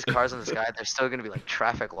there is cars in the sky, there's still gonna be like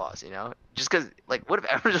traffic laws, you know? Just because, like, what if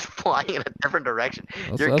everyone's just flying in a different direction?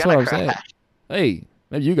 That's You're what gonna I'm saying. crash. Hey,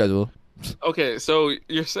 maybe you guys will. okay, so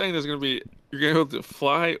you're saying you're gonna be able to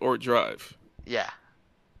fly or drive. Yeah.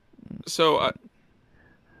 So I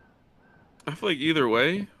feel like either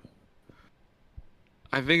way,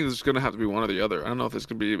 I think there's gonna have to be one or the other. I don't know if there's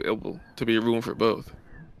gonna be able to be room for both.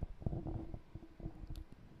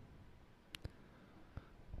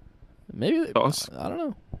 Maybe. Thoughts? I don't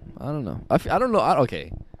know. I don't know. I don't know.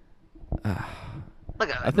 Okay. Look,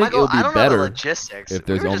 think Michael, it would be I don't know better the logistics. if We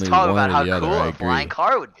there's were just only talking one about how or the other, cool I a flying agree.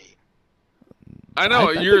 car would be. I know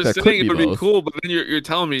I you're think that could saying it be would be both. cool, but then you're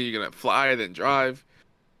telling me you're gonna fly then drive,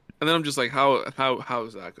 and then I'm just like, how is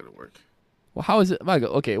that gonna work? Well, how is it, Michael?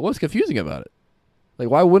 Okay, what's confusing about it? Like,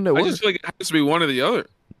 why wouldn't it I work? just feel like it has to be one or the other.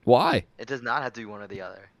 Why? It does not have to be one or the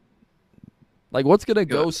other. Like, what's gonna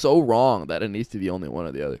go so wrong that it needs to be only one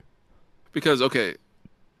or the other? Because okay,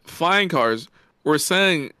 flying cars, we're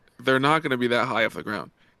saying they're not gonna be that high off the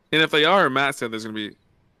ground, and if they are, Matt said there's gonna be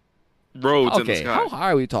roads in the Okay, sky. how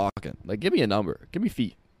high are we talking? Like, give me a number. Give me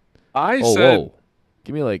feet. I Oh, said, whoa.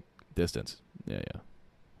 Give me like distance. Yeah.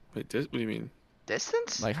 wait, what do you mean?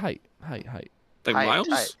 Distance? Like height. Like Height, miles?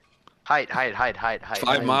 Height.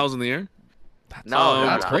 5 miles in the air? No,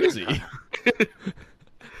 That's no. crazy.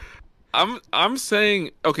 I'm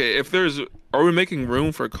saying, okay, are we making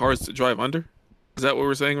room for cars to drive under? Is that what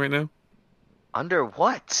we're saying right now? Under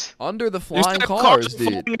what? Under the You flying said cars, are dude.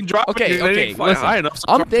 flying and driving, Okay, and they okay, didn't fly listen. high enough, so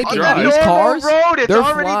I'm cars thinking drive. these normal cars, road, it's they're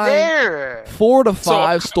already flying- there. 4 to So-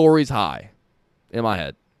 5 stories high. In my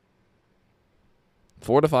head.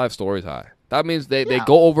 4 to 5 stories high. That means they Yeah.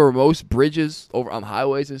 go over most bridges, over on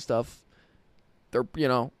highways and stuff. They're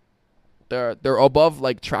they're above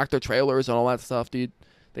like tractor trailers and all that stuff, dude.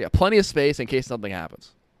 They got plenty of space in case something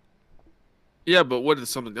happens. Yeah, but what if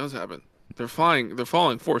something does happen? They're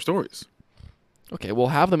falling 4 stories. Okay, we'll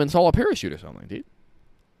have them install a parachute or something, dude.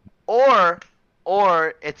 Or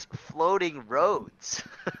it's floating roads.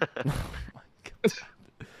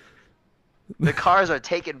 The cars are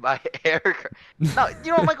taken by air. No,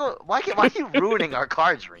 you know, Michael, why are you ruining our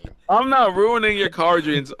car dream? I'm not ruining your car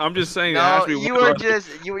dreams. I'm just saying it has No, to be one you or were the other. just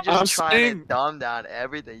I'm trying saying to dumb down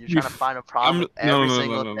everything. You're you. trying to find a I'm problem with no every no no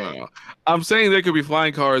single no no thing. no. I'm saying there could be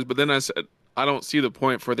flying cars, but then I said I don't see the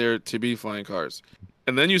point for there to be flying cars.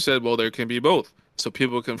 And then you said, well, there can be both, so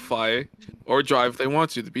people can fly or drive if they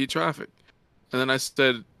want to beat traffic. And then I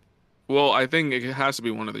said, well, I think it has to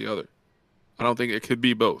be one or the other. I don't think it could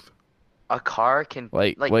be both. A car can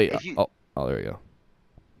Wait, like wait. if you Oh, there we go.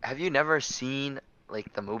 have you never seen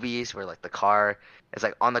like the movies where like the car is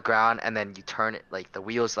like on the ground and then you turn it like the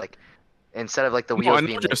wheels like instead of like the No, I wheels know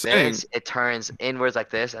being what you're like saying. this, it turns inwards like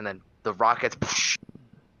this and then the rockets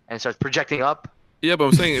and it starts projecting up. Yeah, but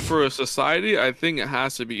I'm saying for a society, I think it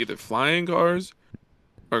has to be either flying cars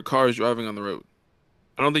or cars driving on the road.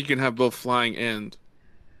 I don't think you can have both flying and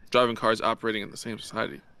driving cars operating in the same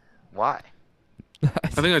society. Why? I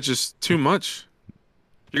think that's just too much.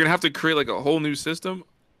 You're gonna have to create like a whole new system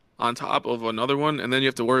on top of another one, and then you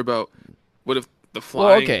have to worry about what if the Well,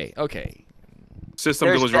 flying okay. system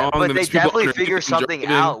goes wrong. But Then they there's people definitely underneath figure them something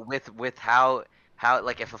driving. out with how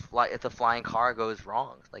like if the flying car goes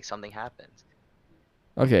wrong, like something happens.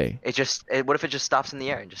 Okay. What if it just stops in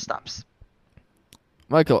the air and just stops?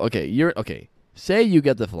 Michael, okay. Say you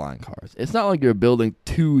get the flying cars. It's not like you're building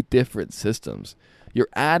two different systems. You're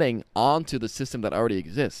adding onto the system that already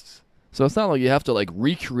exists. So it's not like you have to like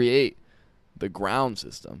recreate the ground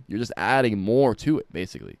system. You're just adding more to it,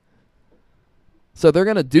 basically. So they're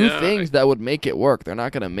gonna do things that would make it work. They're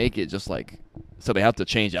not gonna make it just like so they have to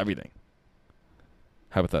change everything.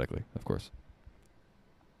 Hypothetically, of course.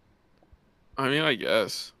 I mean, I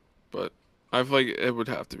guess, but I feel like it would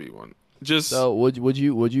have to be one. Just So would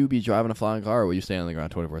you be driving a flying car or would you stay on the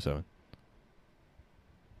ground 24/7?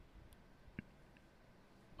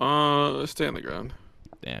 stay on the ground.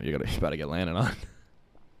 Damn, you're about to get landed on.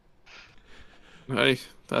 Hey,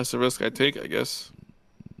 that's the risk I take, I guess.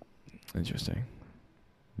 Interesting.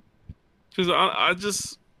 Because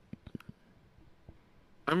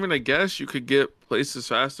I mean, I guess you could get places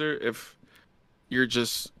faster if you're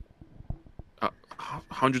just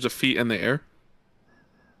hundreds of feet in the air.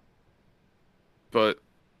 But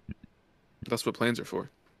that's what planes are for.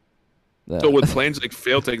 So would planes like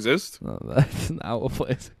fail to exist? No, that's not what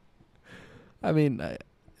planes. I mean,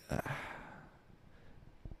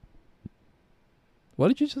 what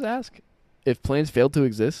did you just ask? If planes failed to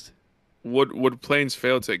exist? Would planes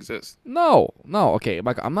fail to exist? No. Okay,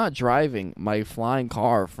 Michael, I'm not driving my flying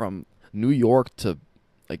car from New York to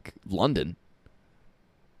like London.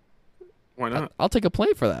 Why not? I'll take a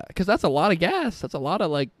plane for that because that's a lot of gas. That's a lot of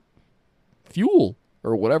like fuel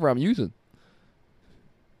or whatever I'm using.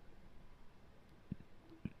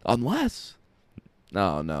 Unless,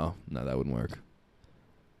 no, that wouldn't work.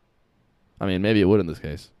 I mean, maybe it would in this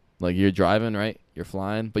case. Like you're driving, right? You're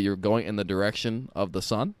flying, but you're going in the direction of the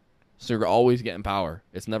sun, so you're always getting power.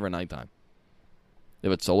 It's never nighttime.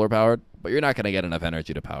 If it's solar powered, but you're not gonna get enough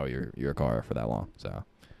energy to power your car for that long. So,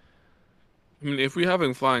 I mean, if we're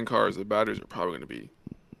having flying cars, the batteries are probably going to be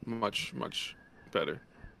much better.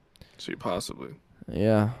 So possibly.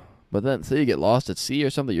 yeah. But then, say you get lost at sea or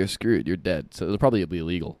something, you're screwed. You're dead. So it'll probably be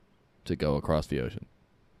illegal to go across the ocean,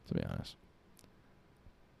 to be honest.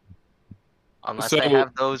 Unless So- they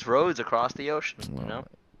have those roads across the ocean, you Oh, know,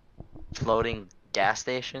 floating gas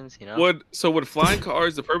stations, you know. Would flying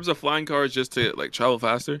cars? The purpose of flying cars just to like travel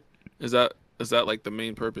faster? Is that like the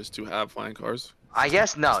main purpose to have flying cars? I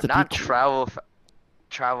guess no, Just to be not cool.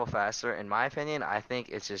 travel faster. In my opinion, I think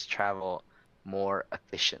it's just travel more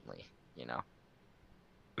efficiently. You know.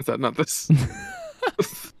 Is that not this?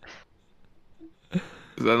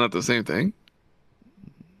 Is that not the same thing?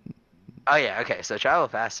 Oh yeah, okay. So travel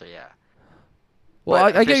faster, yeah. Well,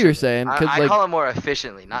 But I get what you're efficiently. saying I because call it more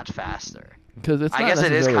efficiently, not faster. it's I not guess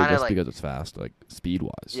it is necessarily kinda just like- because it's fast, like speed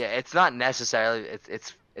wise. Yeah, it's not necessarily.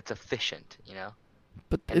 It's efficient. You know,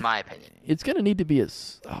 But in my opinion. it's gonna need to be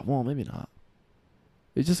well, maybe not.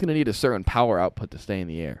 It's just gonna need a certain power output to stay in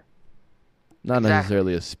the air, not Exactly.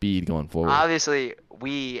 necessarily a speed going forward. Obviously,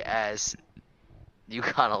 we as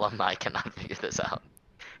UConn alumni cannot figure this out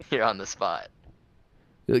here on the spot.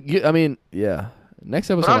 I mean, yeah. Next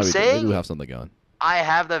episode, I'm maybe saying- we'll have something going. I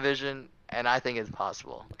have the vision, and I think it's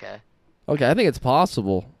possible. Okay. Okay, I think it's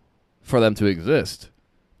possible for them to exist,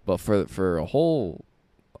 but for a whole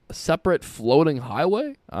separate floating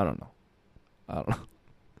highway, I don't know.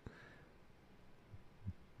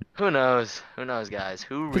 Who knows? Who knows, guys?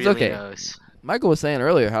 Who It's really okay. knows? Michael was saying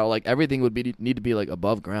earlier how like everything would need to be like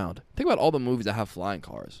above ground. Think about all the movies that have flying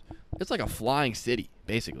cars. It's like a flying city,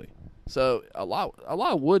 basically. So a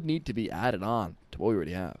lot would need to be added on to what we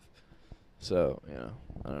already have. So,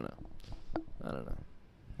 I don't know.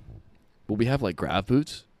 Will we have like grav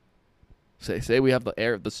boots? Say we have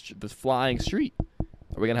the flying street.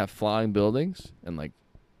 Are we gonna have flying buildings and like,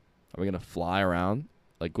 are we gonna fly around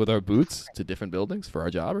like with our boots to different buildings for our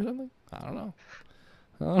job or something? I don't know.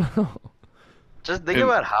 I don't know. Just think And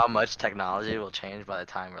about how much technology will change by the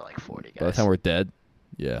time we're like 40, By the guys. time we're dead,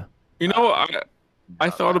 yeah. you know, I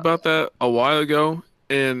thought about that a while ago,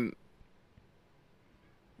 and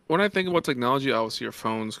when I think about technology, I always see your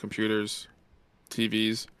phones, computers,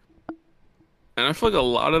 TVs, and I feel like a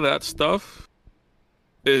lot of that stuff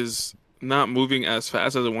is not moving as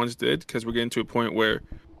fast as it once did because we're getting to a point where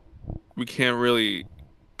we can't really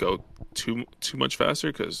go too much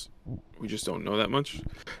faster because we just don't know that much.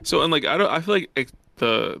 So and like I feel like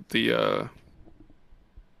the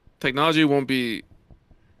technology won't be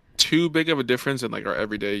too big of a difference in like our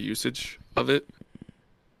everyday usage of it,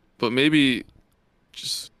 but maybe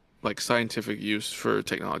just like scientific use for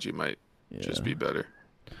technology might just be better.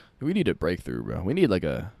 We need a breakthrough, bro. We need like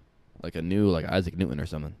a new like Isaac Newton or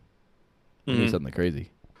something. We need something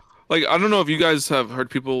crazy. Like I don't know if you guys have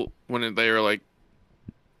heard people when they are like,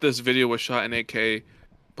 this video was shot in 8K,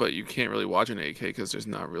 but you can't really watch in 8K because there's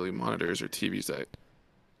not really monitors or TVs that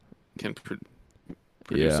can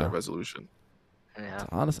produce that resolution. Yeah.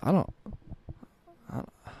 Honest, I don't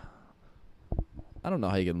know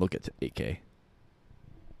how you can look at 8K.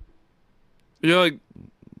 You know, like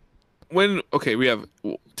we have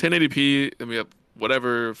 1080p and we have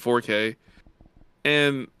whatever 4K,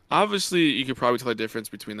 and obviously you could probably tell a difference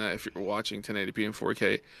between that if you're watching 1080p and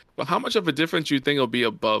 4K. But how much of a difference do you think it'll be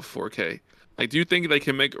above 4K? Like, do you think they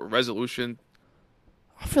can make a resolution?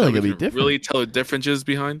 I feel like it'll be different. Really tell the differences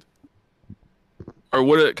behind, or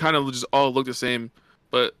would it kind of just all look the same,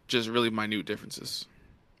 but just really minute differences?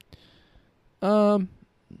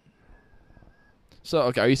 So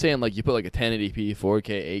okay, are you saying like you put like a 1080p,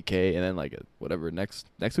 4K, 8K, and then like a whatever next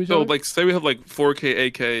to each other? So like, say we have like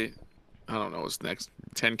 4K, 8K. I don't know what's next,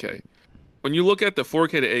 10K. When you look at the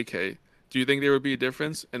 4K to 8K, do you think there would be a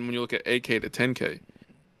difference? And when you look at 8K to 10K,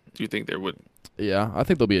 do you think there would? Yeah, I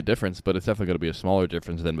think there'll be a difference, but it's definitely going to be a smaller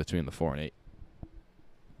difference than between the 4 and 8.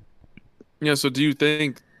 Yeah. So do you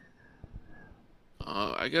think?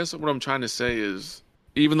 I guess what I'm trying to say is,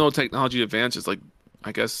 even though technology advances, like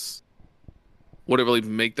I guess, would it really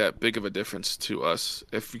make that big of a difference to us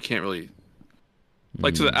if we can't really,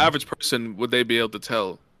 like, to the average person, would they be able to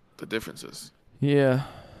tell the differences? Yeah.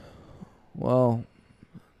 Well,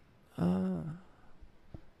 I'm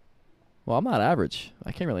not average.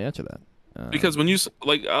 I can't really answer that. Because when you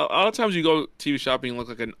like, a lot of times you go TV shopping and look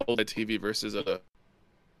like an OLED TV versus a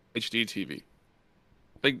HD TV.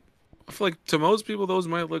 Like, I feel like to most people those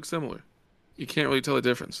might look similar. You can't really tell the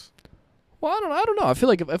difference. Well, I don't know. I feel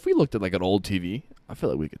like if we looked at like an old TV, I feel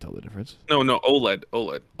like we could tell the difference. No, OLED.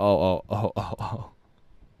 Oh.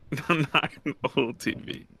 Not an old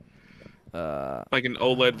TV. Like an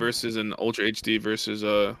OLED versus an Ultra HD versus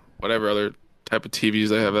whatever other type of TVs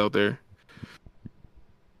they have out there.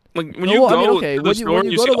 Like when you go to the store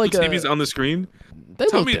and you see all the TVs on the screen,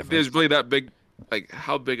 tell me there's really that big. Like,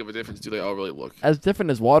 how big of a difference do they all really look? As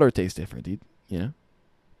different as water tastes different, dude. You know,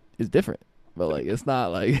 it's different, but like it's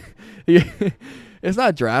not like it's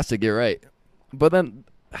not drastic. You're right, but then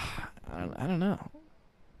I don't know.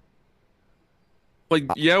 Like,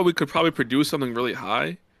 yeah, we could probably produce something really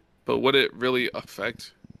high, but would it really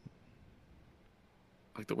affect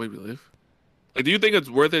like the way we live? Like, do you think it's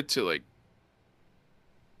worth it to like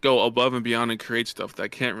go above and beyond and create stuff that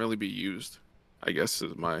can't really be used? I guess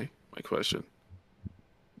is my question.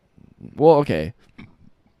 Well, okay.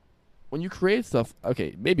 When you create stuff,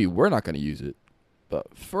 okay, maybe we're not going to use it, but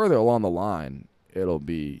further along the line, it'll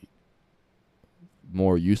be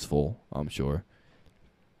more useful, I'm sure.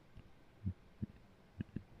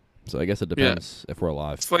 So I guess it depends if we're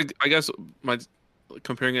alive. It's like, I guess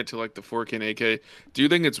comparing it to like the 4K and 8K, do you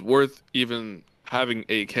think it's worth even having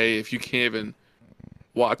 8K if you can't even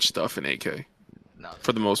watch stuff in 8K? No.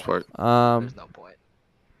 For the most part. There's no point.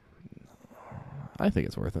 I think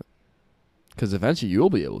it's worth it. Because eventually you'll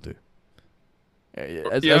be able to.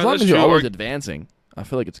 As Yeah, long that's as you're true. always advancing, I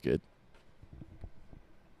feel like it's good.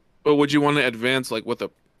 But would you want to advance like with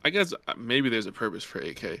a? I guess maybe there's a purpose for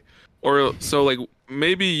 8K, or so like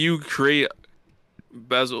maybe you create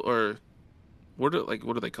bezel or what do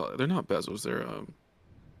they call it? They're not bezels. They're I don't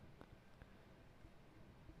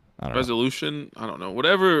know. resolution. I don't know.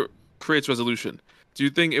 Whatever creates resolution. Do you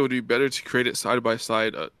think it would be better to create it side by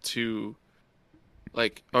side to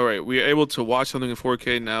like, all right, we are able to watch something in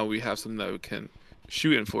 4K. Now we have something that we can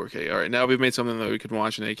shoot in 4K. All right, now we've made something that we can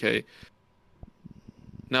watch in 8K.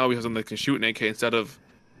 Now we have something that can shoot in 8K instead of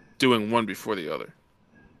doing one before the other.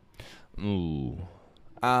 Ooh.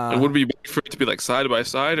 And would it be better for it to be like side by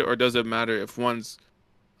side, or does it matter if one's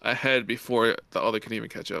ahead before the other can even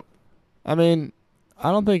catch up? I mean,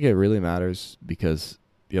 I don't think it really matters because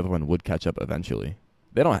the other one would catch up eventually.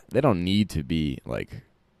 They don't need to be like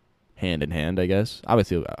hand in hand, I guess.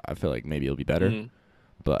 Obviously, I feel like maybe it'll be better, Mhm.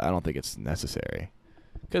 but I don't think it's necessary.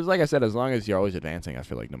 Because, like I said, as long as you're always advancing, I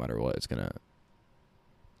feel like no matter what, it's gonna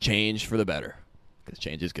change for the better. Because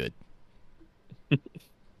change is good.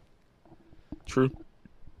 True.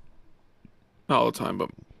 Not all the time, but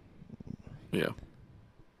yeah.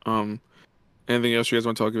 Anything else you guys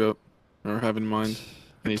want to talk about or have in mind?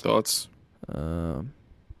 Any thoughts? Um,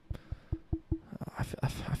 I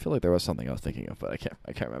feel like there was something I was thinking of, but I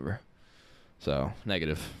can't remember. So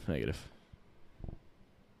negative.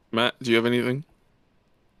 Matt, do you have anything?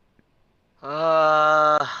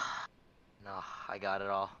 No, I got it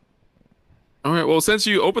all. All right. Well, since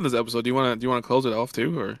you opened this episode, do you want to close it off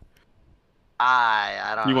too, or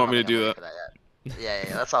I don't. you I want don't me to think I'm do ready that? for that yet.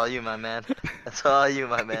 Yeah, that's all you, my man. That's all you,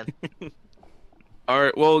 my man. All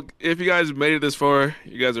right. Well, if you guys made it this far,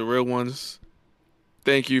 you guys are real ones.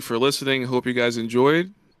 Thank you for listening. Hope you guys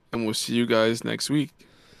enjoyed, and we'll see you guys next week.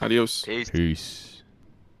 Adios. Peace.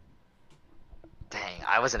 Dang,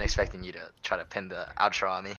 I wasn't expecting you to try to pin the outro on me.